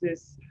knowledge of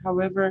this.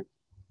 However,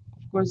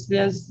 of course,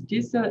 there's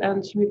Diesel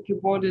and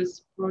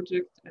Schmidt-Borders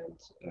project and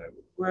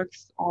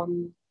works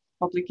on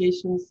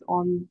publications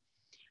on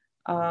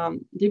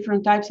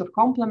different types of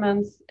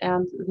complements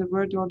and the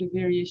word order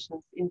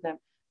variations in them.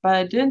 But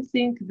I don't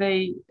think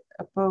they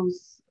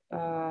oppose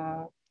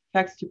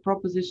facts to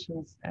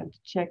propositions and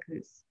check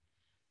this.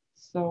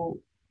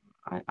 So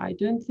I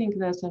don't think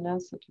there's an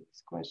answer to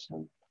this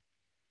question.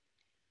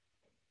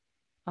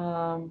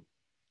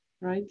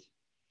 Right?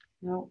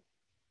 No.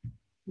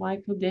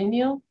 Michael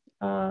Daniel,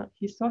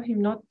 he saw him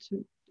not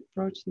to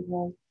approach the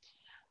wall.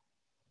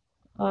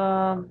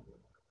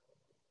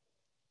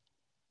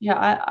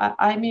 Yeah,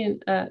 I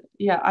mean,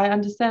 yeah, I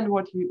understand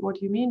what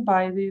you mean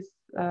by this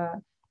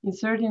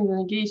inserting the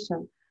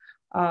negation.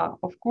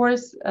 Of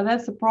course,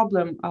 that's a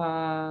problem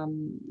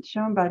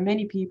shown by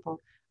many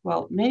people.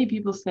 Well, many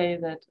people say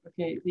that,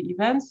 okay, the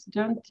events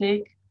don't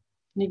take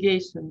the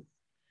negation,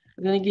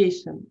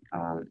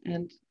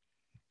 and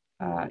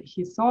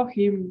he saw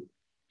him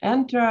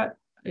enter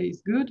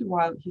is good,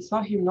 while he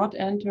saw him not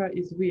enter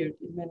is weird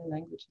in many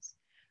languages.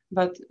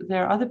 But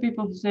there are other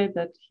people who say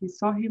that he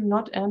saw him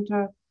not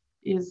enter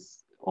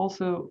is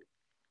also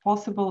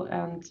possible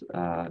and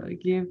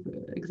give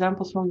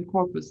examples from the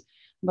corpus.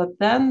 But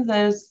then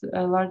there's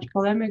large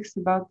polemics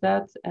about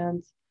that,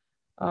 and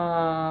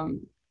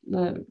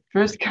the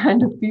first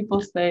kind of people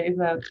say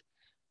that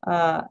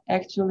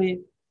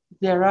actually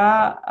there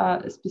are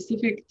a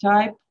specific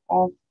type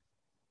of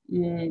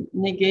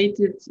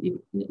negative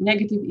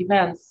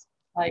events,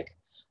 like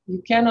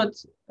you cannot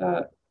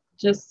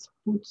just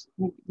put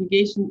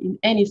negation in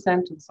any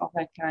sentence of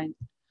that kind.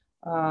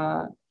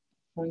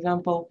 For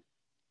example,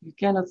 you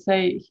cannot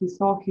say he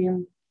saw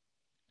him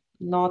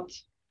not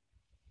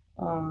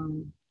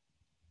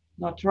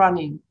not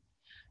running.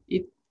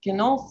 It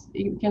can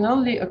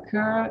only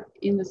occur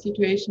in the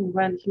situation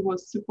when he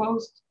was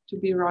supposed to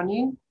be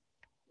running,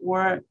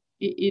 or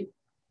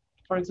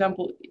for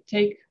example,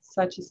 take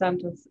such a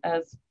sentence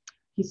as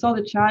he saw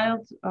the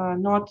child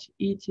not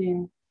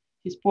eating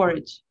his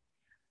porridge.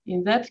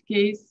 In that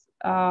case,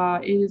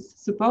 it is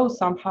supposed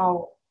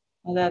somehow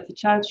that the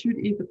child should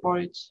eat the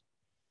porridge,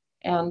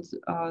 and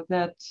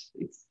that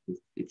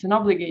it's an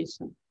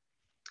obligation.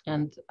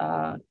 And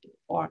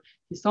or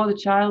he saw the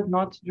child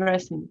not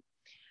dressing.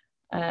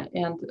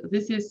 And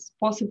this is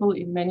possible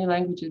in many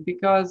languages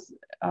because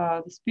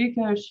the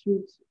speaker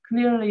should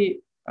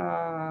clearly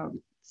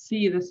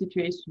see the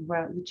situation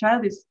where the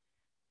child is,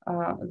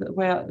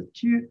 where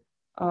two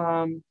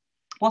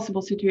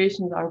possible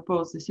situations are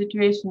posed: the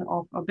situation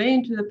of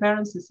obeying to the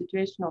parents, the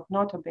situation of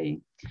not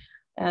obeying.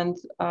 And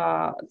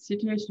the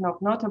situation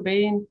of not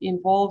obeying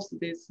involves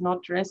this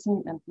not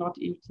dressing and not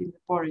eating the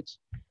porridge.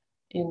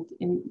 And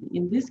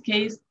in this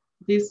case,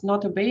 this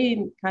not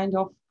obeying kind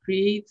of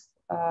creates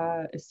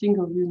a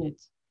single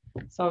unit.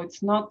 So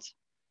it's not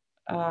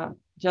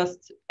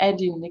just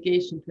adding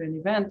negation to an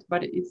event,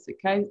 but it's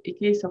a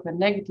case of a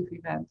negative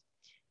event.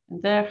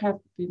 And there have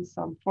been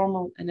some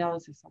formal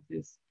analysis of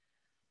this.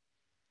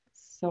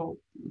 So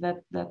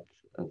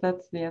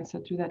that's the answer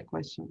to that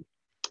question.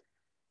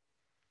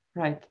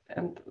 Right,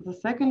 and the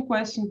second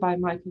question by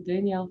Michael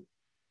Daniel.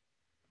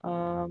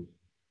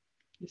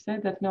 You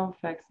said that no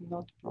effects,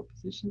 not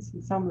propositions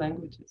in some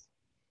languages.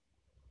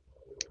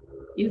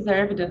 Is there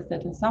evidence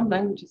that in some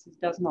languages it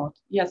does not?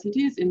 Yes, it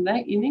is. In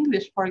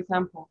English, for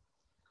example,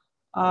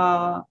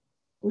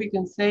 we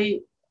can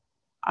say,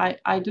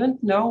 I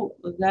don't know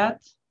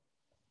that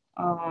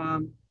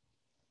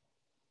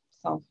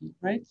something,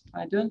 right?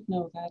 I don't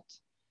know that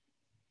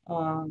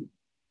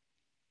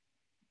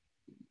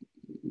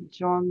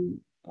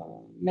John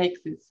made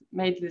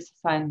this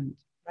assignment,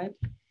 right?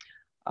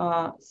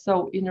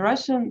 So in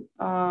Russian,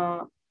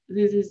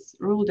 this is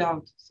ruled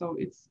out. So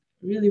it's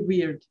really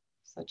weird,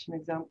 such an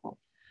example.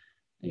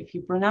 If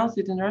you pronounce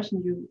it in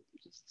Russian, you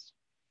just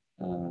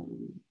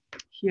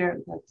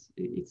hear that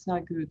it's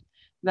not good.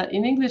 That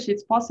in English,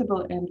 it's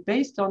possible. And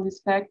based on this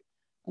fact,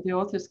 the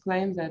authors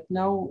claim that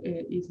no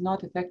is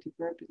not effective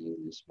verb in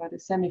English, but a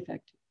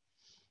semi-effective.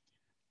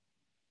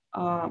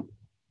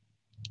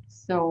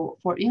 So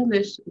for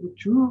English, the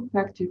true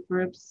effective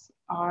verbs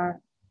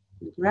are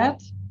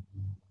regret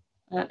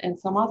and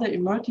some other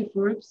emotive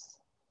verbs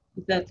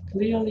that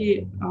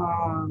clearly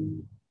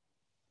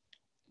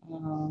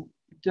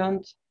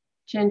don't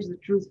change the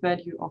truth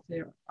value of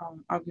their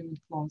argument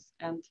clause.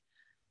 And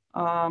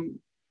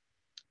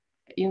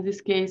in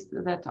this case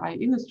that I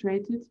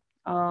illustrated,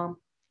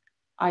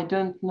 I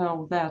don't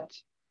know that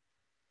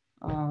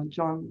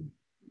John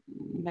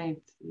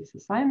made this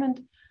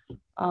assignment.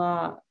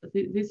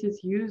 This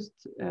is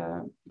used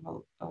and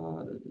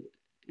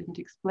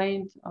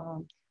explained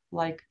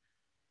like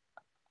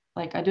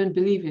I don't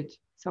believe it.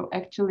 So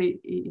actually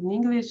in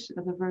English,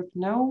 the verb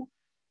know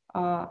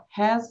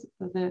has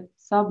the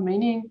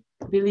sub-meaning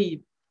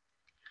believe,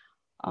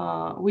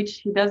 which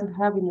he doesn't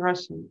have in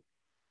Russian.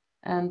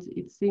 And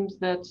it seems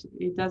that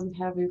it doesn't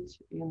have it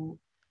in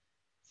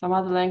some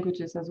other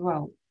languages as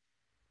well.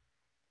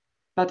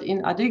 But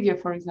in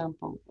Adyge, for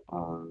example,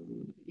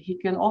 he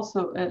can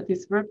also,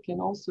 this verb can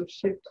also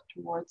shift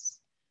towards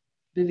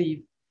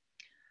believe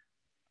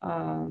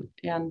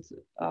and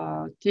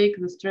take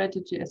the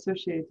strategy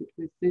associated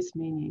with this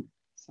meaning.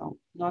 So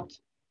not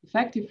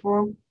effective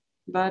form,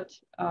 but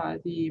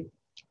the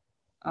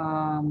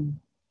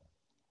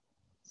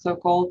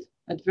so-called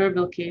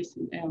adverbial case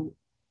in M.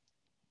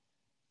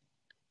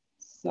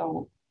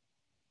 So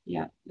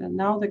yeah, and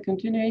now the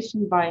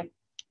continuation by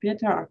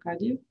Peter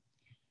Arkadiev.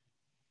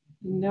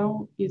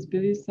 No is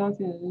believe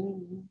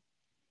something.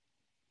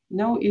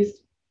 No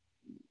is,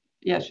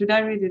 yeah, should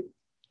I read it?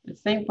 The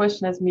same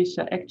question as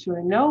Misha.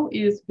 Actually, no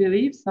is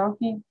believe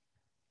something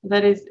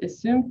that is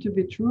assumed to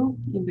be true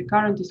in the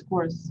current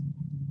discourse.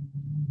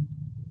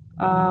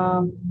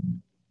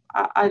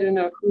 I don't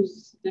know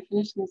whose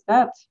definition is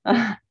that.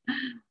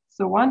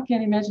 So one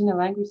can imagine a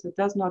language that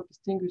does not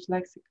distinguish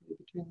lexically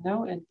between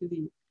know and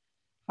believe.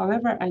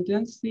 However, I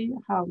don't see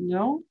how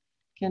know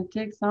can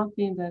take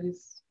something that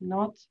is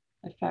not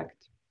a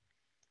fact.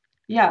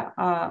 Yeah,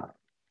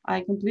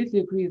 I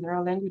completely agree. There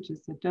are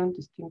languages that don't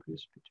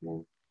distinguish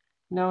between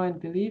know and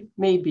believe,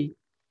 maybe.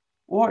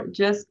 Or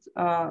just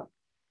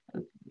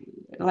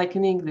like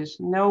in English,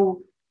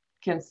 know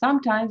can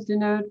sometimes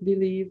denote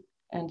believe,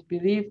 and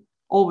believe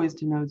always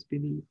denotes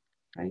believe,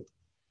 right?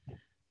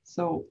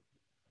 So,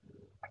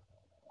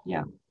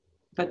 yeah.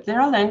 But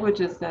there are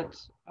languages that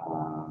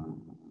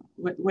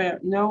where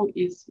know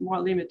is more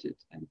limited,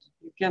 and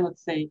you cannot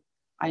say,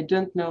 I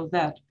don't know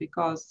that,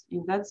 because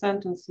in that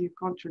sentence you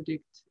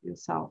contradict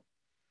yourself.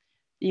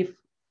 If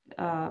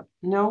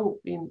know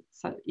in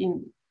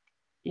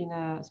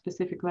a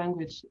specific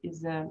language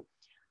is a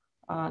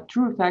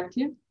true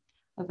effective,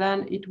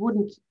 then it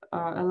wouldn't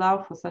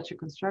allow for such a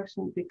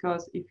construction,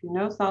 because if you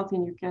know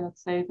something, you cannot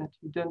say that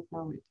you don't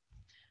know it.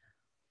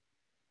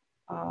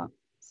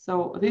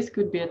 So this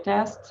could be a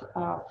test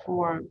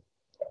for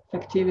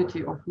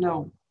factivity of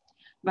no.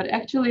 But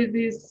actually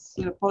this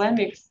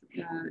polemics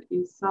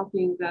is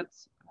something that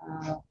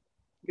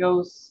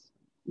goes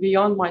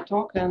beyond my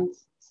talk, and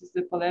this is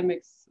the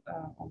polemics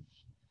of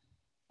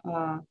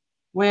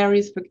where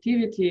is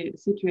factivity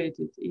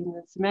situated, in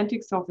the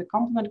semantics of the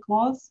complement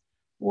clause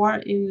or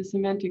in the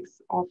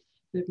semantics of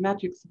the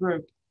matrix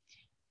verb.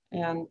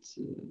 And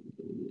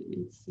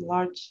it's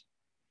large,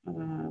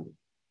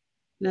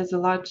 there's a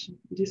large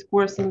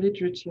discourse in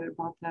literature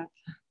about that.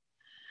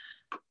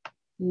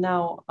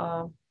 Now,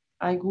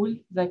 Aygul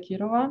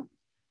Zakirova,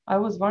 I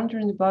was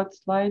wondering about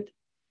slide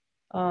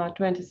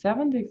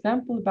 27, the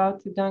example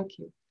about the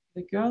donkey.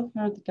 The girl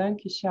heard the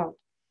donkey shout.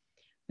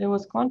 There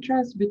was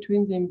contrast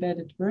between the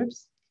embedded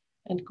verbs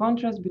and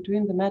contrast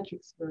between the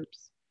matrix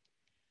verbs.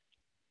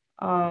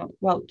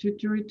 Well,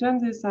 to return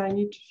this, I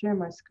need to share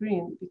my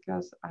screen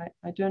because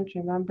I don't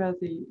remember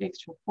the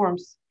actual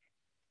forms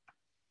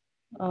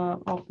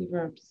of the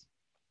verbs.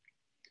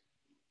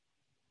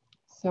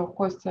 So,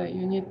 Kostya,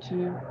 you need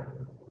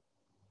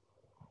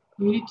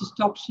to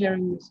stop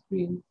sharing your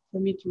screen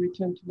for me to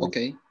return to my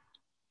Okay. screen.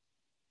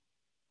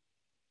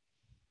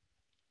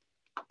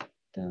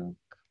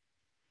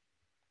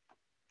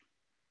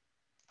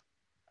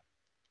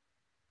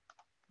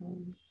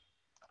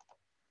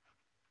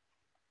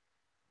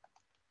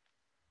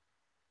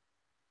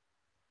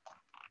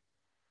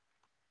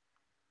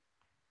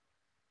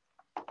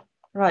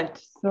 Right.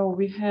 So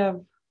we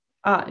have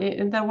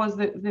and that was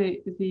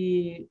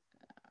the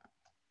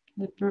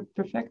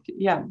perfect,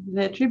 yeah,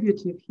 the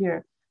attributive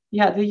here.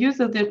 Yeah, the use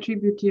of the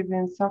attributive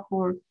in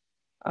Sahur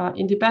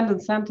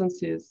independent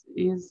sentences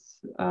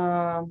is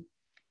a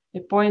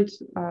point.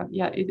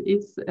 Yeah,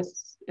 it's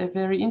a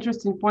very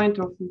interesting point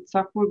of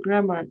Sahur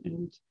grammar,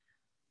 and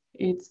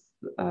it's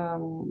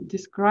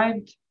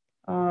described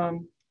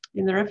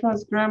in the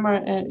reference grammar,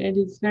 and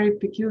it's very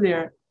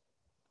peculiar.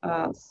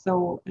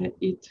 So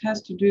it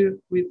has to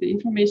do with the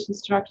information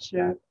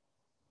structure,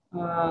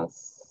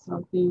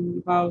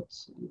 something about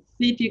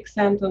thetic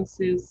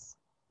sentences,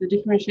 the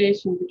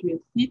differentiation between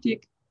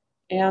thetic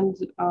and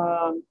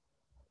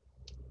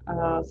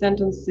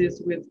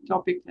sentences with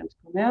topic and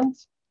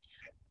comment.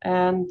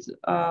 And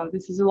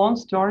this is a long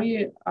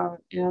story,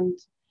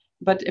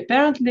 but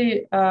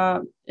apparently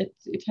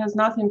it has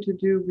nothing to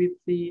do with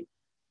the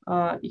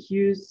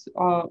use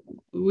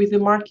with the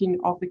marking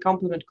of the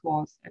complement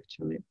clause,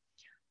 actually.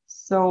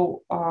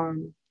 So,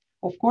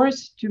 of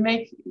course, to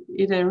make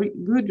it a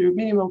good or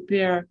minimal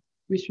pair,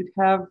 we should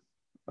have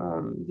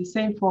the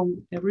same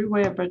form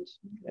everywhere. But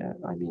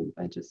I mean,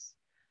 I just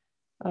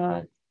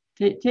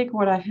take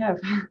what I have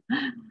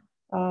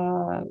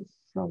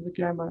from the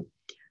grammar,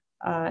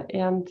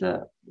 and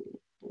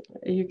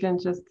you can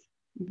just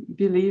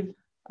believe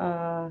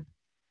my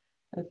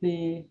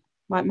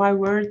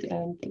word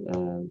and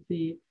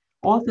the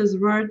author's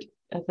word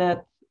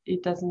that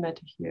it doesn't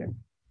matter here.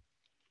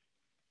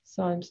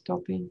 So I'm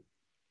stopping.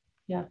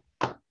 Yeah.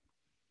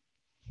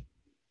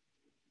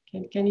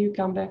 Can you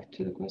come back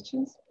to the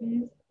questions,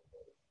 please?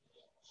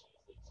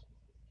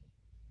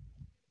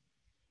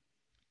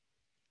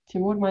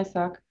 Timur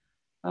Maisak,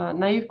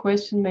 naive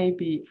question may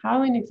be,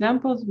 how in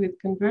examples with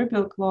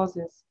converbial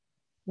clauses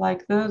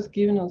like those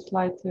given on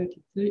slide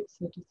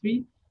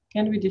 33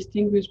 can we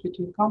distinguish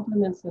between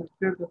complements and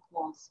verbal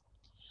clause?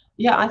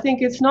 Yeah, I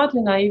think it's not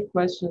a naive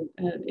question.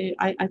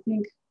 I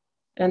think,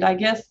 and I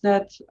guess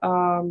that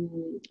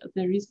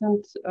the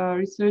recent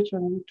research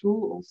on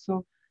Tool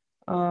also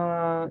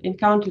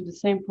encountered the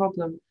same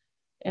problem.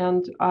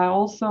 And I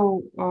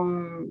also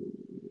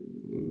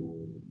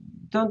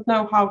don't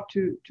know how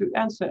to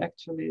answer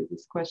actually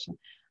this question.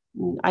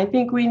 I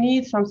think we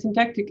need some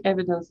syntactic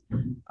evidence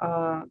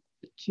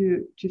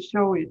to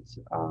show it,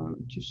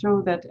 to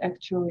show that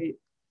actually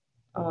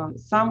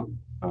some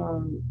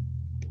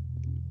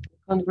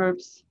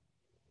converbs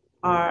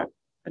are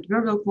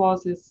adverbial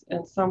clauses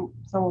and some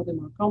of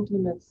them are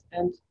complements.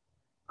 And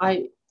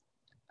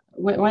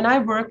when I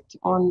worked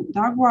on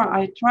Dagmar,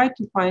 I tried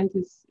to find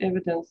this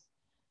evidence,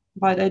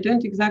 but I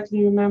don't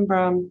exactly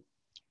remember.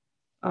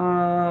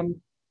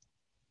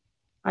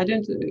 I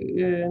don't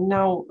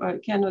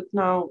cannot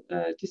now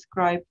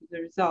describe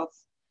the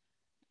results,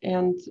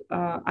 and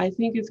I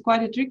think it's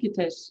quite a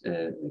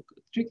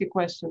tricky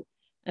question.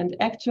 And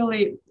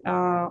actually,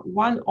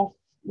 one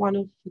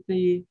of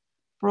the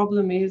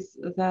problem is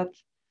that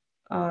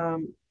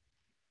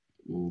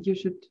you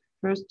should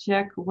first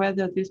check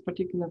whether this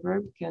particular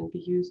verb can be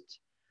used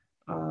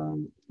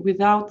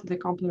without the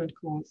complement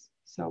clause.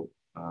 So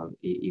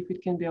if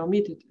it can be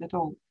omitted at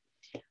all.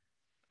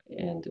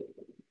 And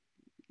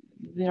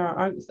there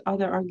are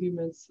other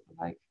arguments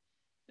like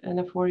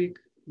anaphoric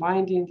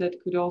binding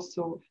that could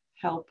also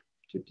help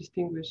to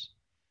distinguish.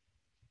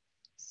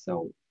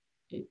 So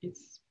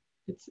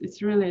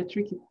it's really a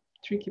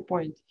tricky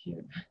point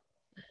here.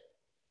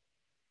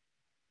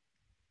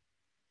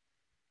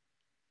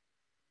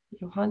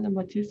 Johanna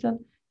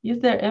Mathisen, is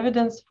there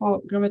evidence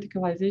for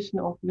grammaticalization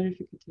of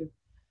verificative?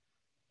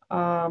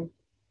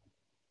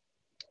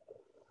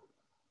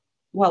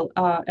 well,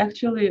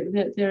 actually,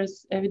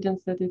 there's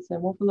evidence that it's a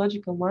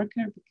morphological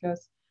marker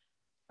because,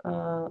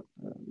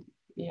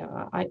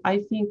 yeah, I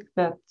think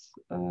that,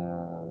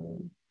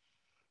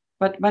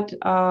 but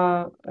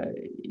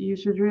you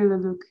should really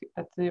look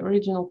at the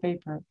original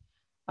paper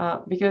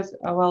because,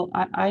 well,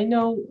 I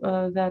know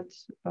that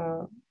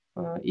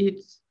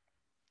it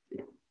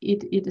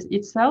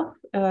itself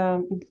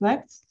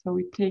inflects, so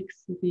it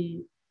takes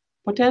the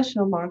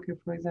potential marker,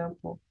 for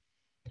example.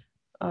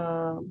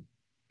 And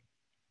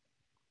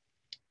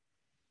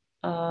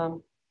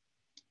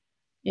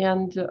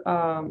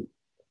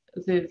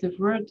the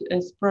word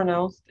is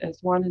pronounced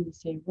as one and the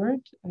same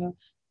word,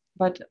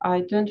 but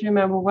I don't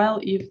remember well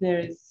if there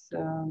is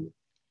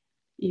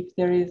if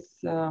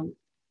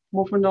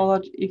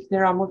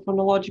there are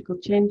morphological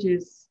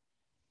changes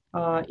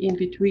in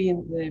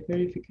between the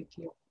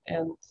verificative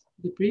and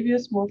the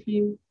previous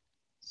morpheme.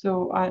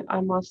 So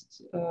I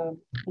must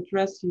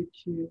address you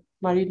to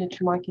Marina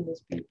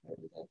Chumakina's paper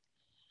on that.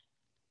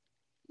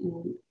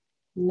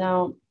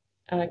 Now,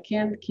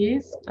 Ken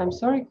Case, I'm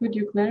sorry, could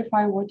you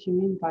clarify what you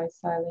mean by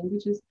psi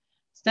languages?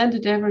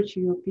 Standard average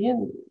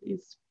European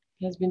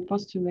has been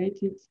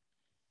postulated,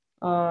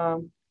 I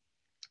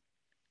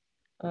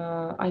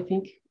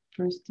think,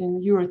 first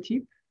in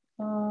Eurotip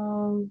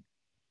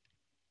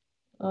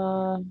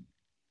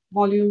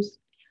volumes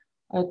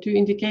to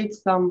indicate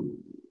some,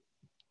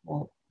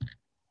 well,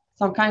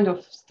 some kind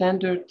of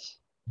standard.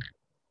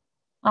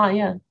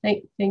 Yeah,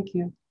 thank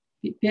you.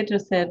 Peter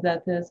said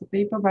that there's a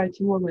paper by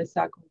Timur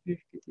Maisak on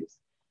verificatives.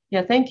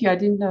 Yeah, thank you. I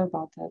didn't know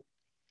about that.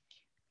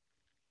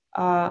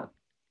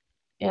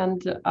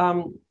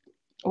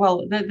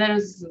 Well,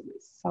 there's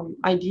some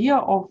idea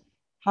of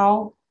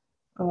how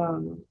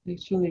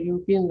actually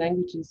European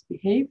languages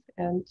behave,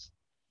 and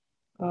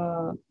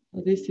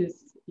this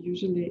is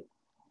usually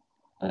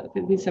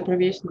this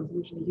abbreviation is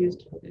usually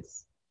used for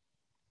this.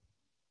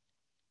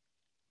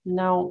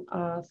 Now,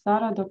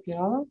 Sara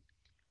Dopirala,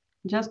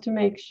 just to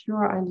make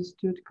sure I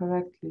understood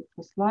correctly,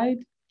 for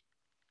slide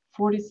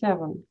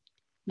 47,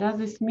 does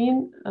this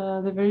mean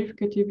the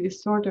verificative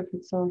is sort of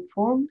its own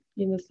form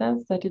in the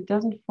sense that it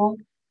doesn't fall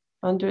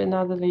under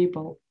another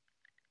label?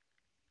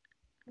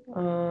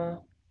 And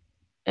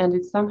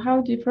it's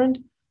somehow different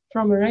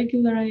from a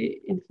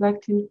regularly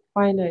inflecting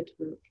finite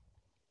verb.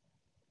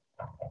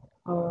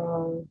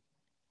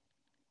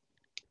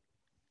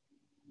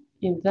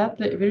 In that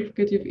the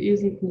verificative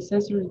isn't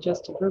necessarily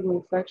just a verbal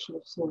inflection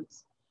of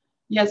sorts.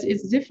 Yes,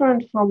 it's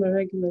different from a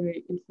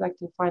regularly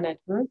inflecting finite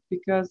verb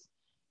because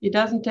it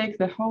doesn't take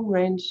the whole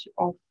range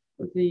of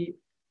the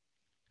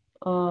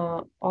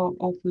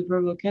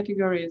verbal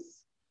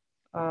categories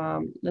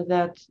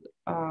that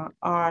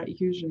are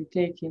usually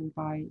taken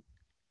by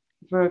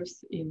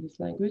verbs in this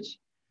language,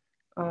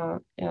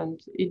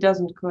 and it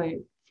doesn't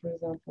claim, for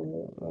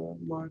example,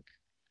 mark.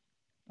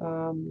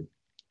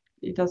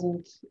 It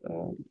doesn't.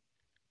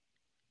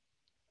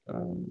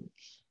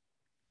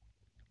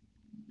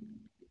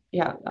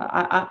 Yeah,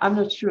 I'm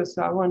not sure,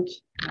 so I won't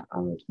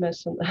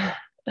mention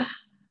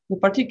the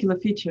particular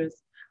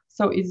features.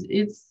 So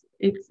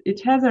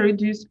it has a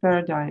reduced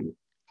paradigm,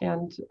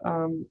 and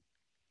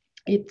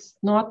it's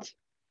not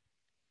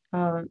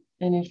an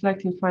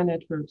inflecting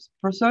finite verbs.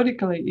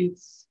 Prosodically,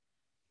 it's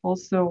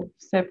also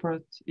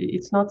separate.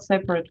 It's not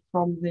separate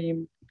from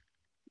the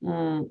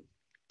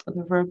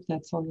verb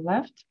that's on the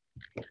left.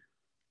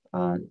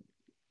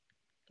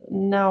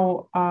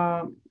 Now,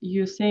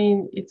 you're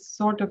saying it's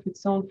sort of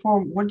its own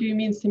form. What do you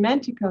mean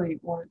semantically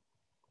or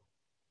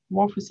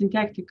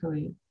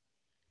morphosyntactically?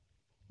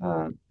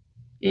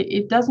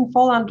 It doesn't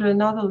fall under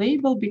another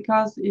label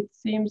because it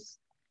seems,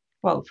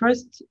 well,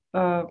 first,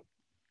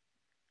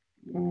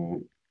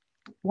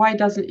 why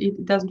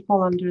it doesn't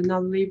fall under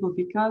another label?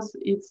 Because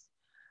it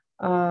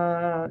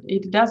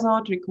does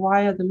not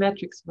require the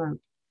matrix verb,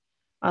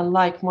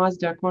 unlike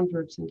Mazda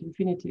converbs and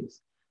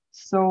infinitives.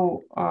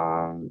 So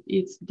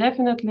it's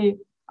definitely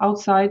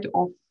outside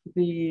of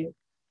the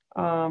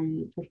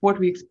of what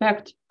we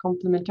expect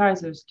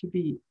complementarizers to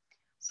be.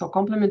 So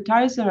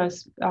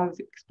complementarizers are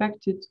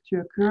expected to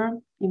occur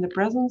in the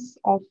presence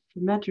of a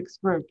matrix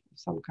verb of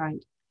some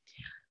kind.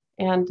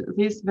 And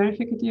this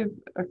verificative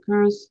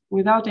occurs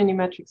without any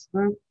matrix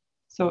verb.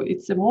 So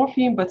it's a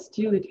morpheme, but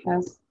still it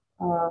has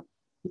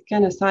it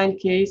can assign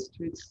case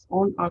to its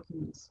own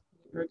arguments.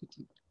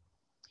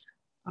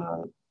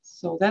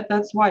 So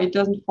that's why it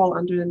doesn't fall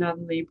under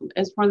another label.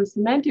 As for the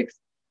semantics,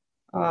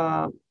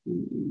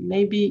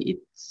 maybe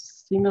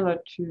it's similar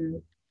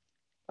to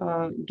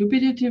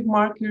dubitative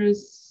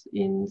markers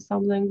in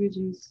some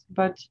languages,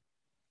 but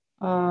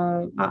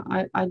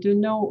I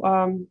don't know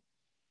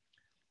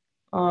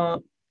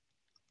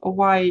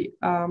why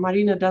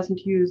Marina doesn't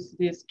use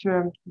this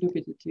term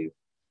dubitative.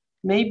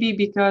 Maybe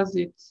because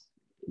it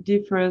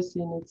differs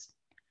in its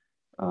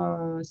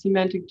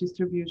semantic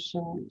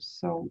distribution.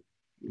 So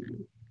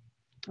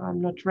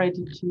I'm not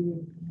ready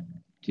to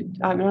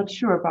I'm not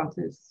sure about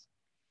this.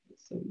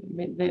 So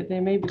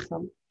there may be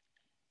some,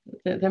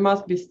 there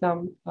must be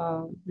some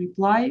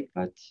reply,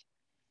 but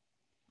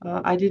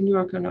I didn't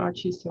work on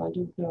Archie, so I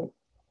don't know.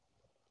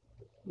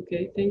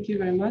 Okay, thank you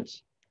very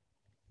much.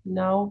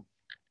 Now,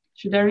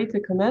 should I read the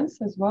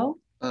comments as well?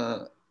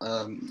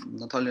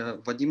 Natalya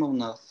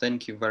Vadimovna,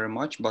 thank you very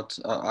much, but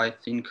I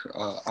think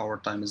our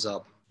time is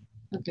up.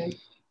 Okay.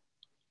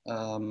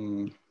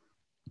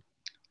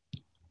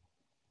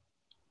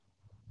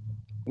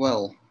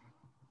 Well,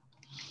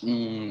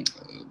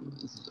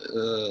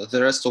 the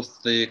rest of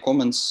the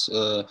comments,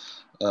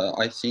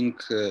 I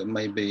think,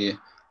 may be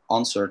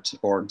answered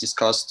or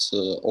discussed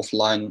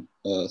offline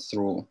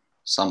through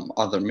some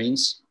other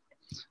means.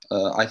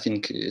 I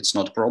think it's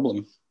not a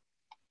problem.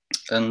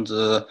 And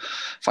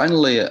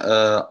finally,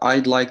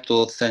 I'd like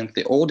to thank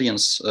the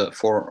audience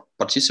for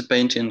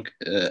participating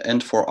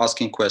and for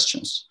asking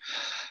questions.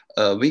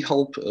 We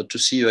hope to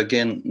see you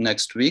again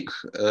next week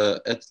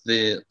at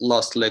the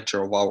last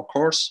lecture of our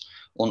course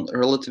on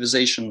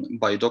relativization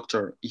by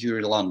Dr.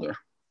 Yuri Lander.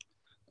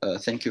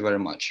 Thank you very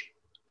much.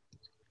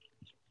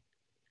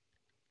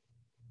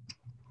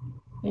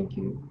 Thank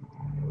you.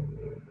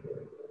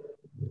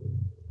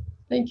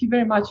 Thank you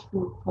very much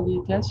for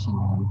the attention,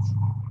 and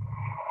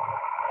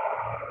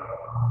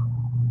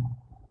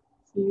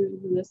see you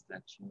in the next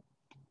lecture.